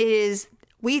 And it is,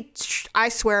 I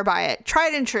swear by it.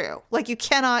 Tried and true. Like, you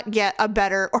cannot get a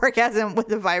better orgasm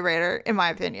with a vibrator, in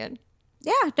my opinion.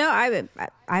 Yeah, no,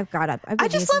 I've got up. I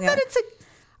just love that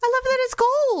I love that it's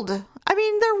gold. I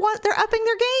mean, they're upping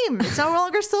their game. It's no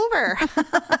longer silver.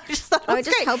 I just thought it was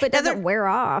great. Hope it doesn't wear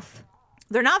off.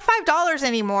 They're not $5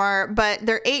 anymore, but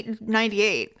they're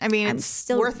 $8.98. I mean, it's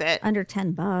still worth it. Under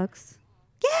 $10.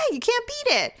 Yeah, you can't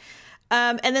beat it.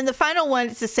 And then the final one,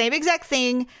 it's the same exact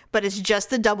thing, but it's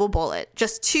just the double bullet.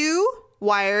 Just 2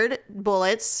 wired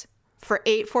bullets for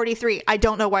 $8.43. I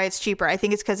don't know why it's cheaper. I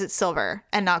think it's because it's silver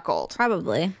and not gold.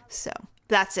 Probably. So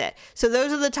that's it. So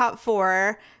those are the top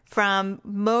 4, from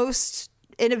most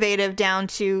innovative down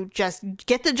to just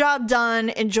get the job done,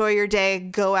 enjoy your day,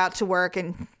 go out to work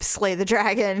and slay the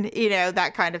dragon,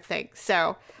 that kind of thing.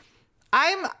 So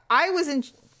I'm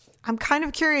kind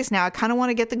of curious now. I kind of want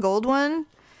to get the gold one.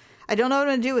 I don't know what I'm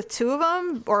going to do with 2 of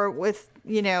them or with,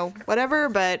 whatever,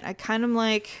 but I kind of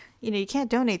like, you can't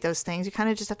donate those things. You kind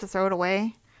of just have to throw it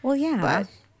away. Well, yeah. But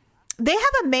they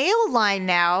have a male line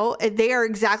now. They are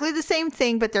exactly the same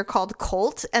thing, but they're called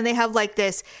Colt, and they have like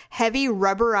this heavy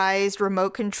rubberized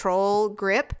remote control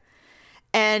grip.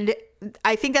 And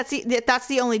I think that's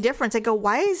the only difference. I go,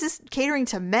 why is this catering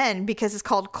to men? Because it's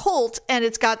called Colt, and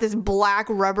it's got this black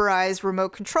rubberized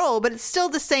remote control, but it's still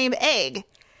the same egg.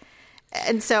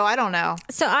 And so I don't know.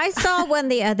 So I saw one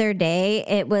the other day.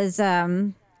 It was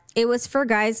for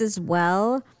guys as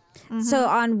well. So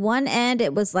on one end,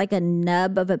 it was like a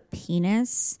nub of a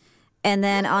penis. And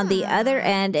then on the other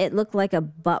end, it looked like a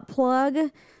butt plug.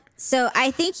 So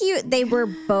I think they were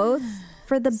both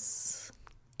for the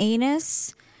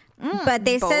anus. But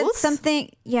they said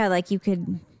something, like you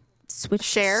could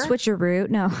switch a route.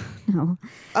 No. Oh.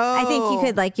 I think you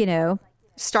could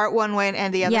start one way and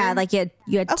end the other. Yeah, like you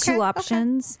had 2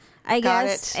 options, I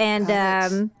guess.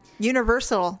 And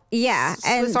universal. Yeah.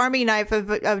 Swiss Army knife of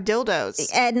dildos.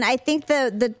 And I think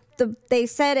they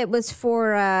said it was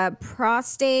for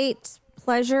prostate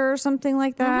pleasure or something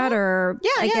like that. Or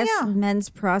I guess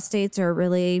men's prostates are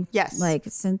really like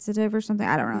sensitive or something.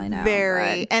 I don't really know.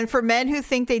 Very. And for men who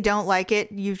think they don't like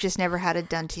it, you've just never had it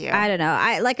done to you. I don't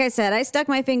know. Like I said, I stuck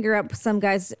my finger up some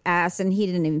guy's ass and he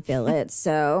didn't even feel it.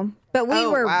 So, but we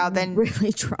were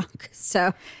really drunk.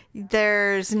 So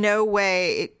there's no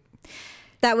way.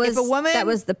 That was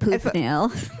the poop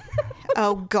nail.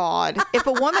 Oh God! If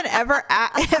a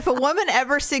woman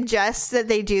ever suggests that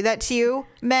they do that to you,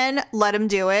 men, let them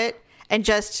do it, and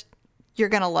you're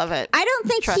gonna love it. I don't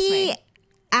think he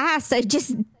asked. I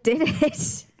just did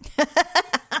it.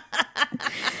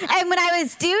 And when I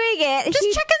was doing it,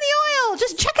 just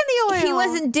checking the oil. He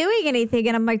wasn't doing anything,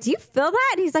 and I'm like, "Do you feel that?"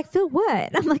 And he's like, "Feel what?"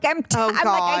 And I'm like, "I'm like,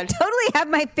 I totally have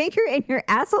my finger in your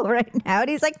asshole right now." And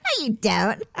he's like, "No, you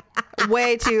don't."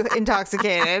 Way too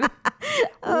intoxicated.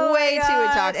 Way too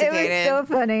intoxicated. It was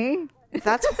so funny.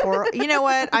 That's horrible. You know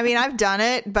what? I mean, I've done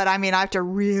it, but I mean, I have to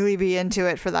really be into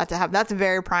it for that to happen. That's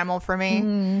very primal for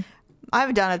me.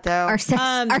 I've done it though. Our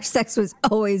sex was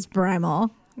always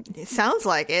primal. It sounds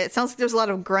like it. It sounds like there's a lot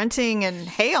of grunting and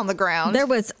hay on the ground. There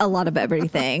was a lot of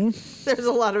everything. There's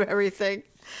a lot of everything.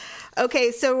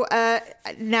 Okay, so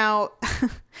now,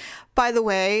 by the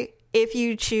way, if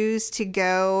you choose to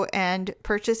go and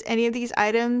purchase any of these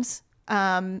items,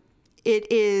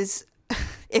 it is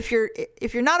if you're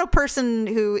not a person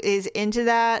who is into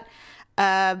that,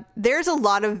 there's a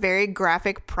lot of very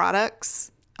graphic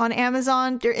products on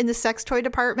Amazon. They're in the sex toy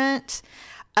department.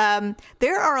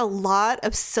 There are a lot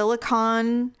of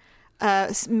silicone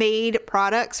made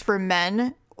products for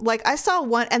men. Like I saw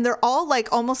one, and they're all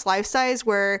like almost life size,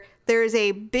 where there's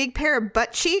a big pair of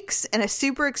butt cheeks and a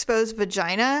super exposed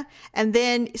vagina. And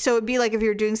then, so it'd be like if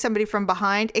you're doing somebody from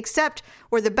behind, except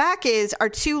where the back are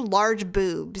 2 large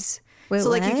boobs. Wait, so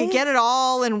like what? you could get it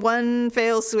all in one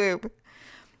fell swoop.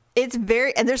 It's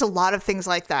and there's a lot of things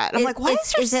like that. I'm like, why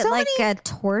is there so many? Is it like a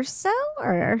torso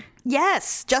or?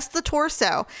 Yes, just the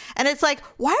torso. And it's like,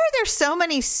 why are there so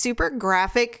many super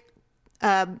graphic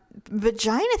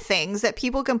vagina things that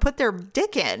people can put their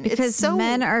dick in? Because it's so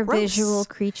men are gross. visual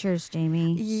creatures,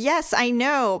 Jamie. Yes, I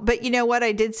know. But you know what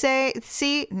I did say?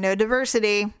 See, no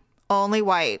diversity, only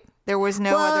white. There was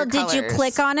no other colors. Did you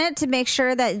click on it to make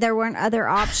sure that there weren't other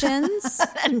options?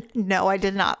 No, I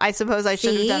did not. I suppose I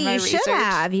should have done my research. You should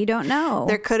have. You don't know.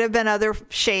 There could have been other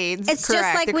shades. It's correct.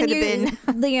 Just like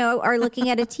there when you are looking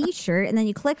at a T-shirt and then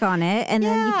you click on it and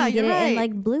then you can get it in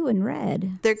like blue and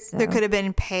red. There could have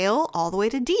been pale all the way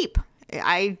to deep.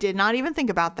 I did not even think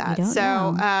about that. don't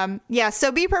So, know.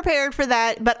 so be prepared for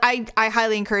that. But I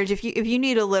highly encourage, if you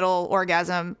need a little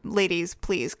orgasm, ladies,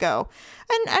 please go.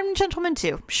 And gentlemen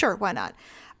too. Sure, why not?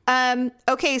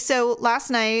 Okay, so last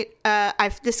night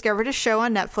I've discovered a show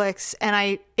on Netflix,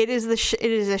 and it is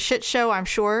a shit show, I'm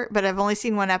sure, but I've only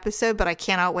seen one episode, but I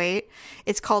cannot wait.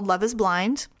 It's called Love is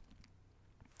Blind.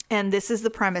 And this is the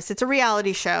premise. It's a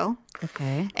reality show.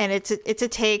 Okay. And it's a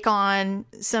take on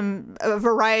a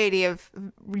variety of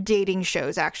dating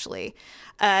shows, actually.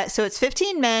 So it's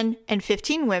 15 men and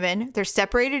 15 women. They're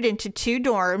separated into 2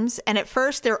 dorms. And at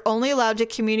first, they're only allowed to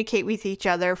communicate with each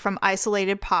other from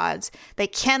isolated pods. They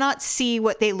cannot see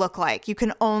what they look like. You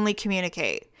can only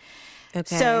communicate.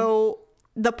 Okay. So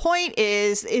the point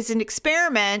is an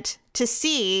experiment to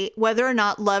see whether or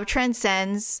not love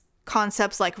transcends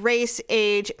concepts like race,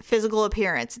 age, physical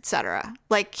appearance, etc.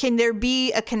 Like, can there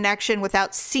be a connection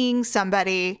without seeing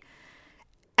somebody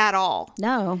at all?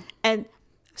 No. And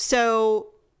so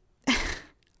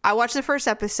I watched the first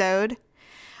episode.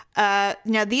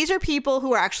 Now, these are people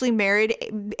who are actually married,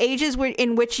 ages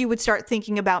in which you would start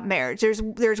thinking about marriage.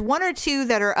 There's 1 or 2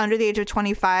 that are under the age of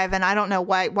 25, and I don't know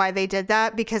why they did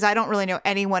that, because I don't really know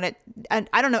anyone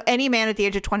I don't know any man at the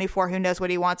age of 24 who knows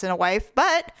what he wants in a wife,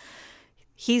 but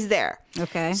he's there.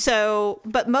 Okay. So,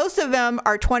 but most of them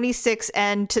are 26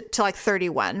 and to like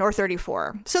 31 or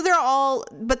 34. So they're all,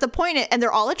 but the point is, and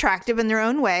they're all attractive in their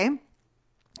own way.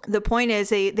 The point is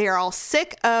they are all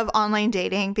sick of online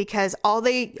dating, because all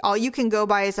you can go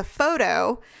by is a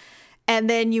photo, and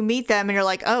then you meet them and you're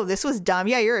like, oh, this was dumb.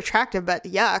 Yeah, you're attractive, but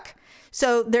yuck.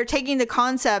 So they're taking the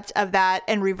concept of that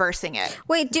and reversing it.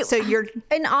 Wait,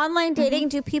 in online dating,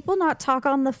 do people not talk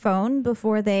on the phone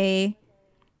before they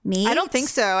meet? I don't think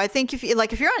so. I think if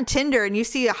you're on Tinder and you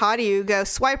see a hottie, you go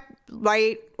swipe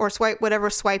right or swipe whatever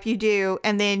swipe you do,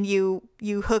 and then you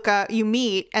hook up, you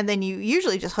meet, and then you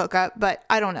usually just hook up. But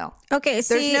I don't know. Okay,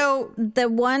 the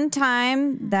one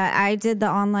time that I did the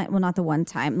online, well, not the one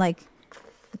time. Like,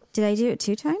 did I do it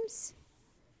 2 times?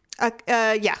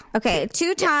 Yeah. Okay,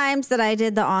 2 times that I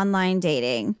did the online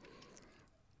dating.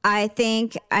 I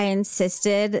think I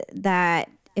insisted that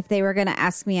if they were going to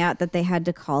ask me out, that they had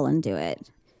to call and do it.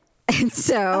 And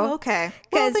so, okay.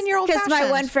 Well, then you're old-fashioned. Because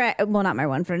my one friend, well, not my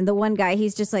one friend, the one guy,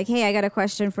 he's just like, hey, I got a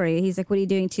question for you. He's like, what are you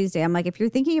doing Tuesday? I'm like, if you're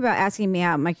thinking about asking me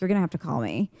out, I'm like, you're going to have to call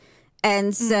me.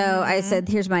 And so I said,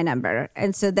 here's my number.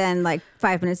 And so then like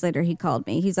 5 minutes later, he called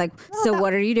me. He's like, so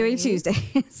what are you doing Tuesday?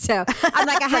 So I'm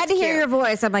like, I had to hear your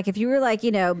voice. I'm like, if you were like,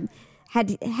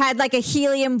 had like a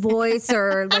helium voice,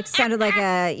 or like sounded like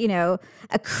a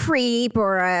creep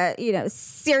or a,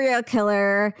 serial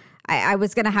killer, I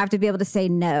was going to have to be able to say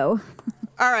no.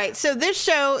 All right. So this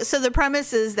show, the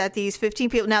premise is that these 15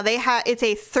 people, now it's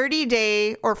a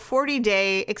 30-day or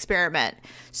 40-day experiment.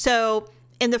 So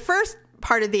in the first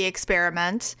part of the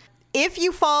experiment, if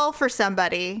you fall for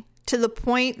somebody to the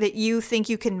point that you think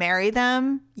you can marry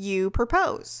them, you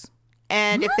propose.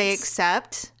 And if they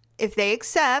accept,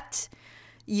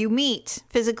 you meet.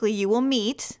 Physically, you will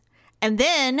meet. And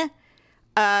then,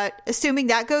 assuming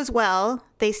that goes well,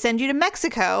 they send you to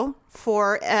Mexico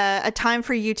for a time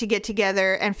for you to get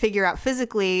together and figure out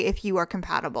physically if you are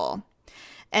compatible.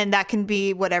 And that can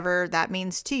be whatever that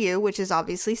means to you, which is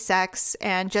obviously sex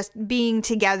and just being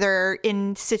together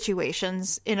in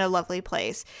situations in a lovely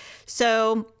place.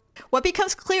 So what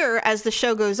becomes clearer as the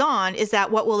show goes on is that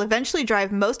what will eventually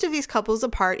drive most of these couples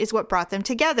apart is what brought them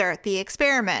together, the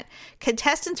experiment.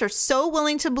 Contestants are so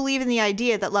willing to believe in the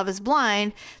idea that love is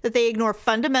blind that they ignore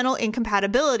fundamental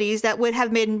incompatibilities that would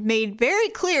have been made very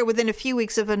clear within a few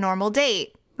weeks of a normal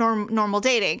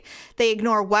dating. They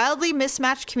ignore wildly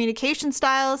mismatched communication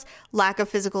styles, lack of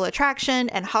physical attraction,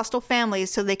 and hostile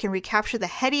families so they can recapture the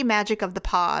heady magic of the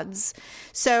pods.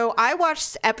 So I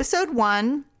watched episode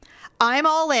 1. I'm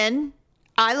all in.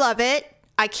 I love it.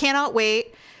 I cannot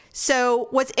wait. So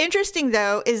what's interesting,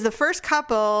 though, is the first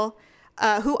couple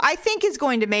who I think is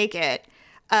going to make it.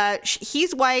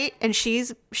 He's white and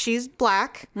she's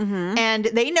black, and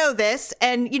they know this.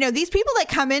 And these people that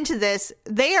come into this,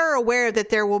 they are aware that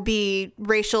there will be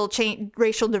racial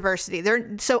diversity.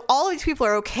 So all of these people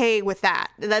are okay with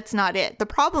that. That's not it. The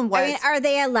problem was, are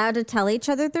they allowed to tell each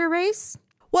other their race?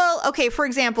 Well, okay, for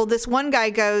example, this one guy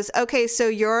goes, okay, so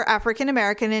you're African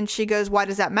American, and she goes, why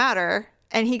does that matter?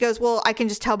 And he goes, well, I can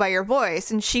just tell by your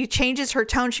voice. And she changes her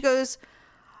tone. She goes,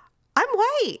 I'm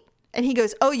white. And he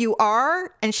goes, oh, you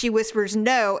are? And she whispers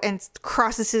no and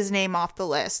crosses his name off the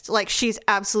list. Like, she's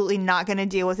absolutely not going to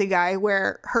deal with a guy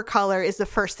where her color is the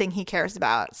first thing he cares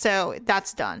about. So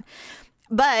that's done.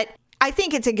 But I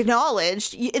think it's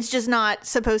acknowledged. It's just not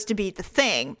supposed to be the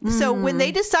thing. So when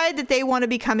they decide that they want to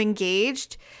become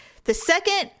engaged, The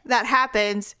second that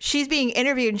happens, she's being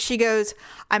interviewed and she goes,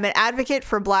 I'm an advocate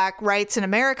for Black rights in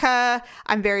America.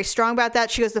 I'm very strong about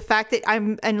that. She goes, the fact that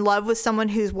I'm in love with someone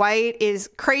who's white is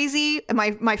crazy.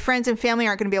 My friends and family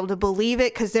aren't going to be able to believe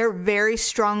it because they're very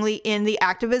strongly in the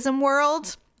activism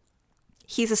world.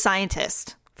 He's a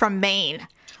scientist from Maine.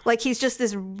 Like, he's just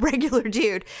this regular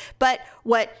dude. But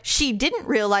what she didn't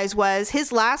realize was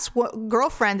his last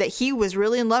girlfriend that he was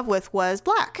really in love with was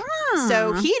Black.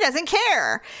 So he doesn't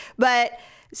care. But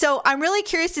so I'm really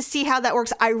curious to see how that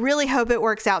works. I really hope it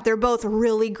works out. They're both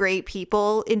really great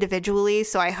people individually.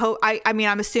 So I hope, I mean,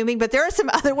 I'm assuming, but there are some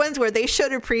other ones where they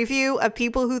showed a preview of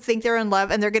people who think they're in love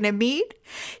and they're going to meet.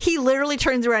 He literally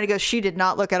turns around and goes, she did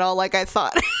not look at all like I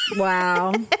thought.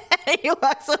 Wow. He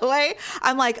walks away.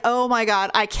 I'm like, oh my God,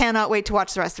 I cannot wait to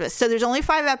watch the rest of it. So there's only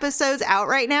 5 episodes out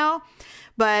right now,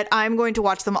 but I'm going to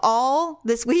watch them all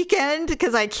this weekend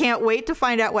because I can't wait to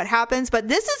find out what happens. But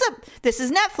this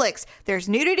is Netflix. There's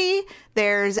nudity,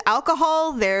 there's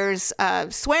alcohol, there's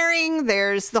swearing,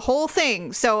 there's the whole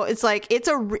thing. So it's like, it's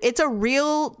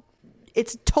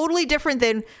totally different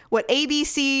than what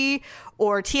ABC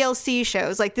or TLC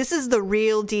shows. Like, this is the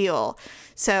real deal.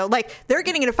 So, like, they're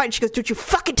getting in a fight. She goes, don't you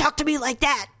fucking talk to me like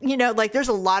that. You know, like, there's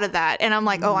a lot of that. And I'm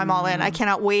like, oh, I'm all in. I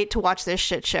cannot wait to watch this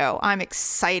shit show. I'm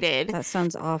excited. That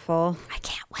sounds awful. I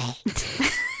can't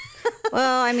wait.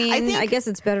 Well, I mean, I guess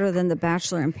it's better than The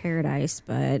Bachelor in Paradise,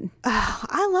 but...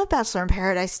 I love Bachelor in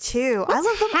Paradise, too. I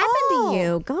love them all. Happened to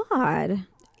you? God.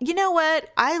 You know what?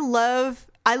 I love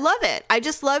it. I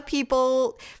just love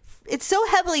people. It's so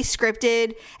heavily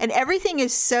scripted and everything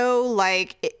is so,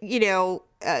 like, you know...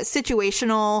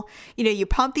 situational. You know, you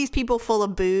pump these people full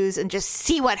of booze and just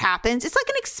see what happens. It's like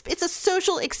it's a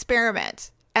social experiment,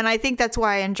 and I think that's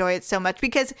why I enjoy it so much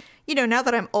because, you know, now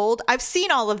that I'm old, I've seen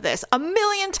all of this a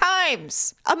million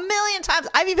times.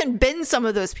 I've even been some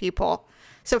of those people,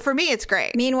 so for me it's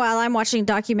great. Meanwhile, I'm watching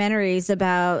documentaries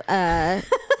about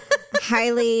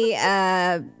highly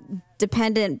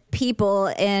dependent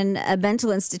people in a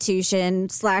mental institution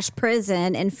 /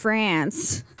 prison in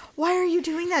France. Why are you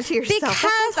doing that to yourself?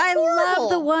 Because I love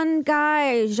the one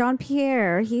guy,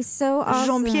 Jean-Pierre. He's so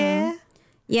awesome. Jean-Pierre?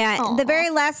 Yeah. Aww. The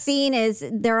very last scene is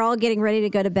they're all getting ready to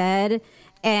go to bed.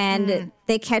 And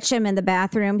they catch him in the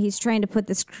bathroom. He's trying to put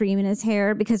this cream in his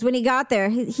hair because when he got there,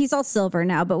 he's all silver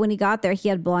now. But when he got there, he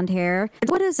had blonde hair.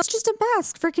 What is? It's just a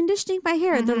mask for conditioning my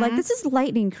hair. They're like, this is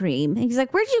lightening cream. And he's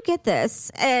like, where did you get this?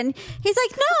 And he's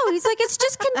like, no. He's like, it's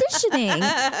just conditioning.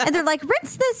 And they're like,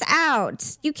 rinse this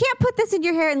out. You can't put this in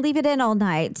your hair and leave it in all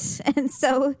night. And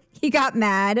so he got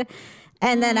mad.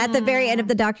 And then at the very end of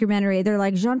the documentary, they're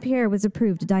like, Jean-Pierre was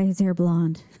approved to dye his hair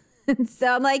blonde. And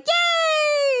so I'm like, yay!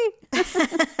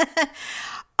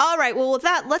 All right. Well, with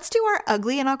that, let's do our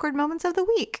ugly and awkward moments of the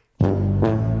week.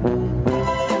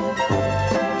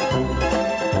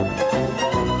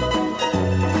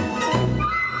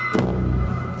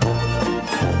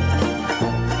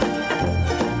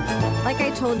 Like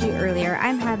I told you earlier,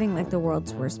 I'm having like the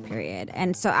world's worst period.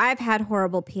 And so I've had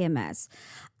horrible PMS.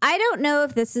 I don't know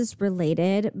if this is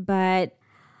related, but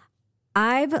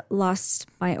I've lost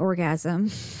my orgasm.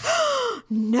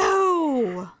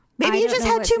 No. Maybe you just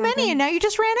had too many and now you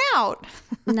just ran out.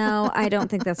 No, I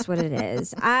don't think that's what it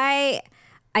is. I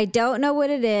don't know what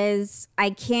it is.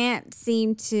 I can't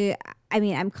seem to, I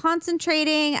mean, I'm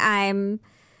concentrating. I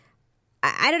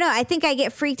don't know. I think I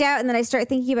get freaked out and then I start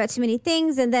thinking about too many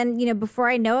things. And then, you know, before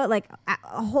I know it, like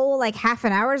a whole like half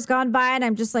an hour's gone by and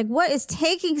I'm just like, what is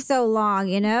taking so long,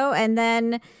 you know? And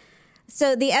then,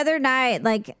 so the other night,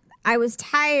 like, I was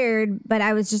tired, but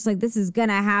I was just like, this is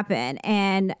gonna happen.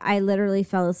 And I literally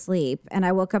fell asleep. And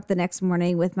I woke up the next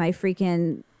morning with my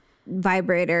freaking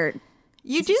vibrator.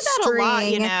 You do that a lot,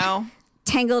 you know.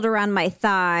 Tangled around my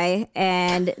thigh.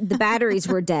 And the batteries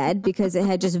were dead because it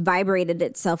had just vibrated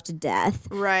itself to death.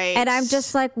 Right. And I'm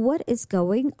just like, what is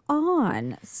going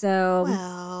on? So.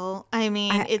 Well, I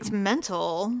mean, it's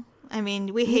mental. I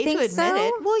mean, we hate to admit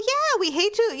it. Well, yeah, we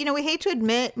hate to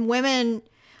admit women.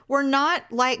 We're not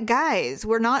like guys.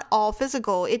 We're not all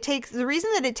physical. The reason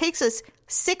that it takes us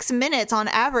 6 minutes on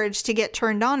average to get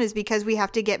turned on is because we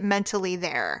have to get mentally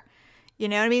there. You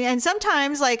know what I mean? And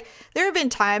sometimes, like, there have been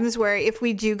times where if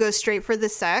we do go straight for the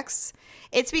sex,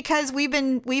 it's because we've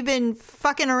been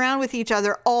fucking around with each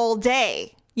other all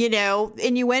day. You know,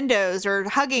 innuendos or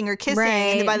hugging or kissing.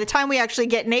 Right. And by the time we actually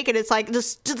get naked, it's like,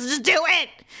 just do it.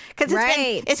 Because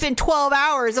it's been 12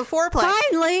 hours of foreplay.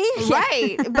 Finally.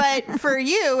 Right. But for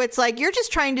you, it's like, you're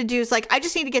just trying to do, it's like, I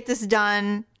just need to get this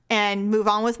done and move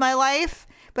on with my life.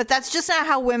 But that's just not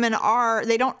how women are.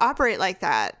 They don't operate like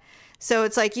that. So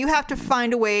it's like, you have to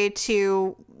find a way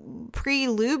to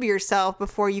pre-lube yourself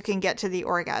before you can get to the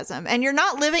orgasm. And you're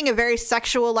not living a very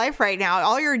sexual life right now.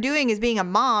 All you're doing is being a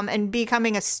mom and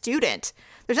becoming a student.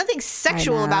 There's nothing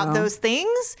sexual about those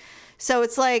things. So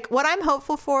it's like, what I'm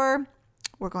hopeful for,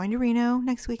 we're going to Reno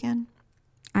next weekend.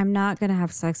 I'm not going to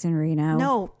have sex in Reno.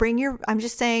 No, I'm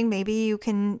just saying maybe you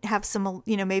can have some,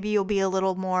 maybe you'll be a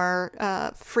little more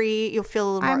free. You'll feel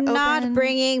a little more open. I'm not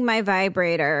bringing my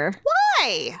vibrator.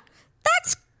 Why?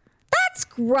 That's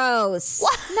gross.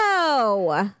 What?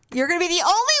 No. You're going to be the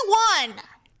only one.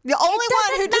 The only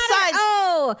one who decides.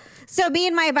 Oh, so me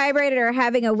and my vibrator are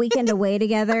having a weekend away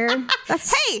together?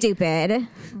 That's stupid.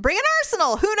 Bring an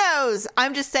arsenal. Who knows?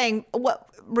 I'm just saying,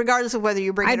 regardless of whether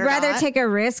you bring it or not. I'd rather take a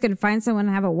risk and find someone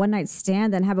and have a one-night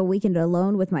stand than have a weekend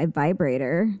alone with my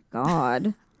vibrator.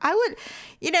 God. I would,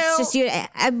 It's just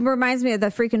it reminds me of the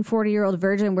freaking 40-year-old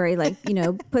virgin where he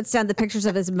puts down the pictures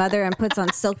of his mother and puts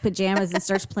on silk pajamas and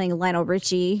starts playing Lionel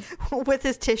Richie. With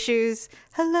his tissues.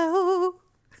 Hello.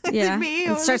 Yeah.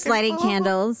 And starts lighting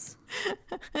candles.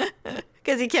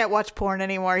 Because he can't watch porn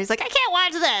anymore. He's like, I can't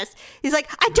watch this. He's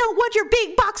like, I don't want your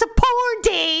big box of porn,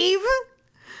 Dave.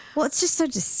 Well, it's just so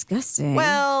disgusting.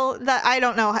 Well, I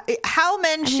don't know how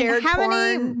men shared porn.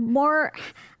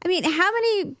 How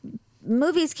many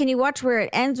movies can you watch where it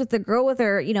ends with the girl with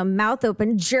her, mouth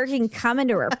open, jerking cum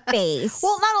into her face?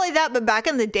 Well, not only that, but back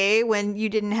in the day when you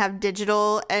didn't have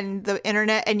digital and the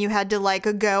internet and you had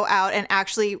to go out and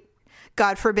actually,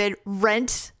 God forbid,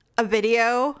 rent a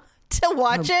video to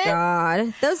watch it.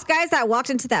 God, those guys that walked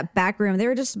into that back room, they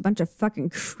were just a bunch of fucking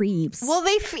creeps. Well,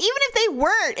 even if they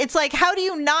weren't, it's like, how do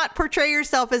you not portray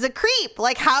yourself as a creep?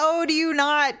 Like, how do you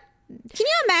not? Can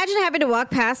you imagine having to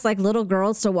walk past little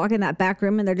girls to walk in that back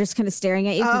room and they're just kind of staring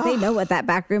at you because they know what that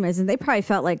back room is and they probably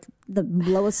felt like the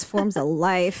lowest forms of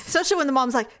life. Especially when the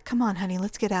mom's like, come on, honey,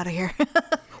 let's get out of here.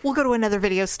 We'll go to another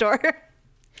video store.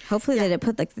 Hopefully they didn't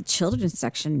put the children's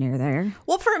section near there.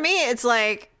 Well, for me, it's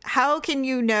like, how can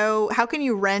you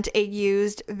rent a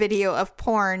used video of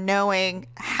porn knowing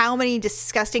how many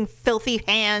disgusting, filthy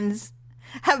hands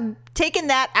have taken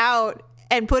that out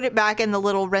and put it back in the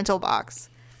little rental box?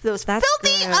 That's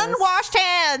filthy, gross. Unwashed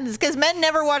hands, because men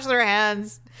never wash their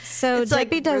hands. So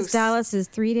Debbie Does Dallas is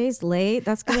 3 days late.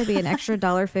 That's going to be an extra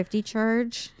 $1.50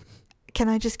 charge. Can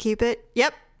I just keep it?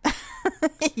 Yep.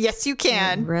 Yes, you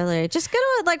can. Really? Just go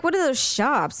to one of those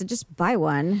shops and just buy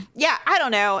one. Yeah, I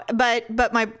don't know, but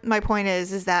my point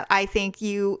is that I think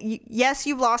yes,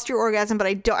 you've lost your orgasm, but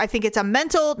I think it's a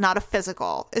mental, not a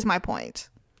physical. Is my point.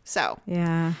 So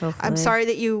yeah, hopefully. I'm sorry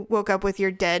that you woke up with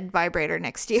your dead vibrator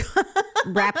next to you,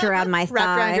 wrapped around my thigh,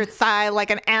 wrapped around your thigh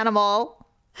like an animal.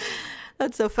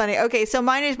 That's so funny. Okay, so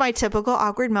mine is my typical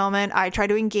awkward moment. I try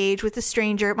to engage with a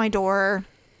stranger at my door.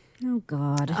 Oh,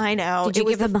 God. I know. Did you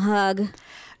give him a hug?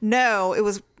 No,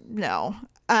 no.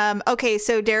 Okay,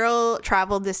 so Daryl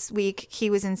traveled this week.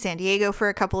 He was in San Diego for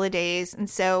a couple of days. And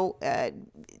so, and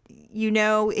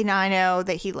I know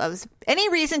that he loves any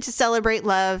reason to celebrate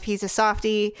love. He's a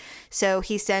softie, so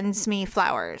he sends me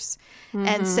flowers. Mm-hmm.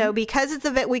 And so because it's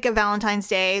the week of Valentine's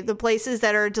Day, the places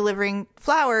that are delivering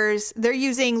flowers, they're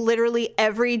using literally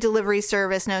every delivery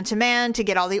service known to man to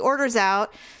get all the orders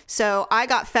out. So I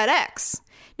got FedEx.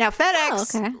 Now,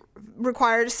 FedEx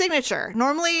required a signature.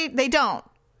 Normally, they don't.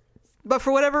 But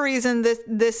for whatever reason,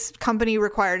 this company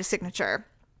required a signature.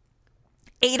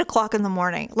 8 o'clock in the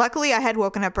morning. Luckily, I had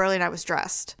woken up early and I was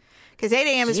dressed. Because 8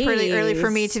 a.m. is pretty early for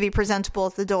me to be presentable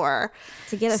at the door.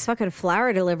 To get a fucking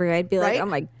flower delivery, I'd be like, oh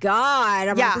my God.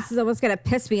 I'm like, this is almost going to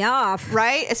piss me off.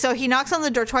 Right? So he knocks on the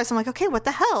door twice. I'm like, okay, what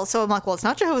the hell? So I'm like, well, it's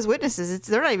not Jehovah's Witnesses.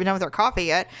 They're not even done with their coffee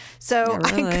yet. So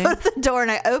I go to the door and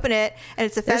I open it and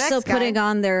it's a FedEx guy. They're still putting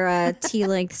on their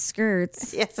T-length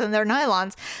skirts. Yes, and their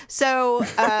nylons. So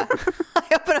I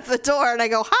open up the door and I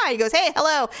go, hi. He goes, hey,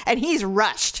 hello. And he's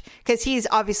rushed because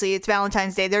it's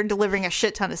Valentine's Day. They're delivering a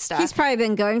shit ton of stuff. He's probably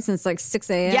been going since 6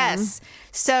 a.m. Yes.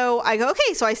 So I go,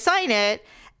 okay, so I sign it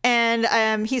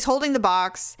and he's holding the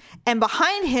box and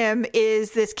behind him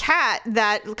is this cat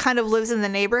that kind of lives in the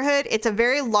neighborhood. It's a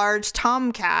very large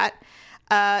tomcat,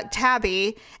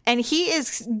 Tabby, and he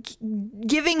is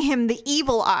giving him the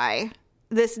evil eye.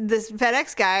 This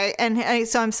FedEx guy, and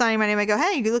so I'm signing my name. I go,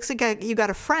 hey, it looks like you got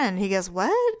a friend. He goes,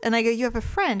 what? And I go, you have a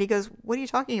friend. He goes, what are you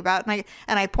talking about? And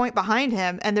I point behind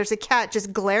him, and there's a cat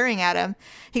just glaring at him.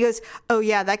 He goes, oh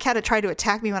yeah, that cat had tried to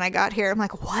attack me when I got here. I'm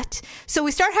like, what? So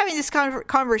we start having this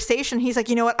conversation. He's like,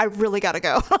 you know what? I really got to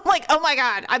go. I'm like, oh my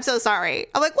God, I'm so sorry.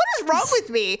 I'm like, what is wrong with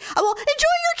me? I'm like,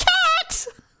 enjoy your cat.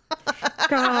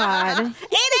 God.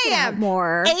 8 a.m.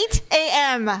 More. 8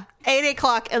 a.m. 8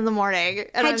 o'clock in the morning.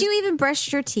 And Had you even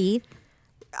brushed your teeth?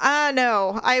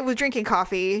 No, I was drinking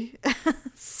coffee.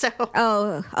 So,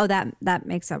 Oh, that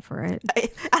makes up for it.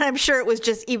 and I'm sure it was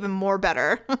just even more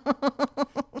better.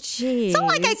 Jeez. It's not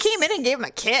like I came in and gave him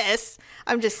a kiss.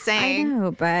 I'm just I saying.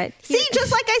 know, but See,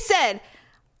 just like I said,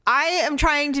 I am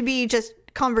trying to be just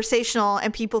conversational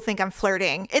and people think I'm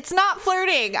flirting. It's not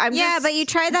flirting. but you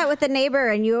tried that with a neighbor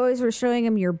and you always were showing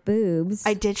him your boobs.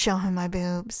 I did show him my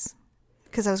boobs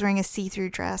because I was wearing a see-through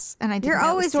dress, and I didn't You're know it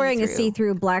always was wearing a see-through.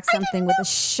 see-through black something with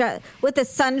with the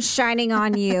sun shining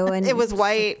on you, and It was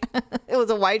white. It was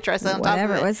a white dress on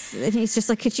whatever top it of it. was. And he's just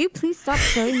like, "Could you please stop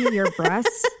showing me your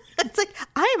breasts?" It's like,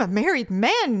 I am a married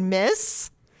man,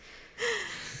 miss.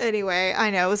 Anyway, I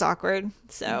know it was awkward.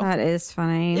 So That is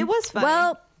funny. It was funny.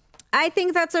 Well, I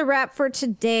think that's a wrap for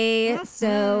today.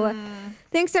 So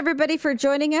thanks everybody for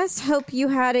joining us. Hope you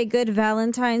had a good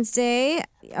Valentine's Day.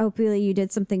 Hopefully you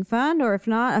did something fun, or if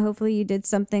not, hopefully you did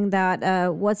something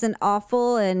that wasn't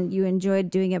awful and you enjoyed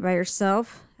doing it by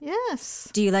yourself. yes.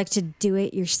 Do you like to do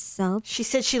it yourself? She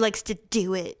said she likes to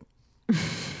do it.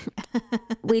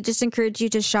 We just encourage you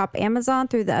to shop Amazon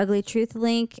through the Ugly Truth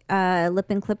link,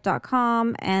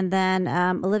 lipandclip.com. And then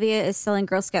Olivia is selling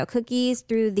Girl Scout cookies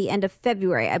through the end of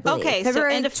February, I believe. Okay, so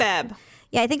end of Feb.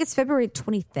 Yeah, I think it's February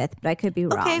 25th, but I could be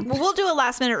wrong. Okay, well, we'll do a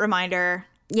last-minute reminder.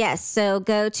 Yes, so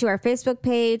go to our Facebook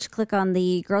page, click on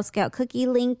the Girl Scout cookie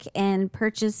link, and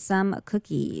purchase some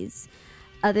cookies.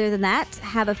 Other than that,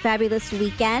 have a fabulous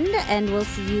weekend, and we'll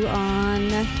see you on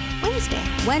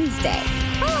Wednesday.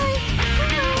 Bye.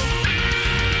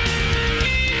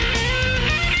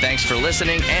 Thanks for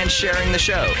listening and sharing the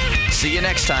show. See you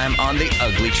next time on The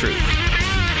Ugly Truth.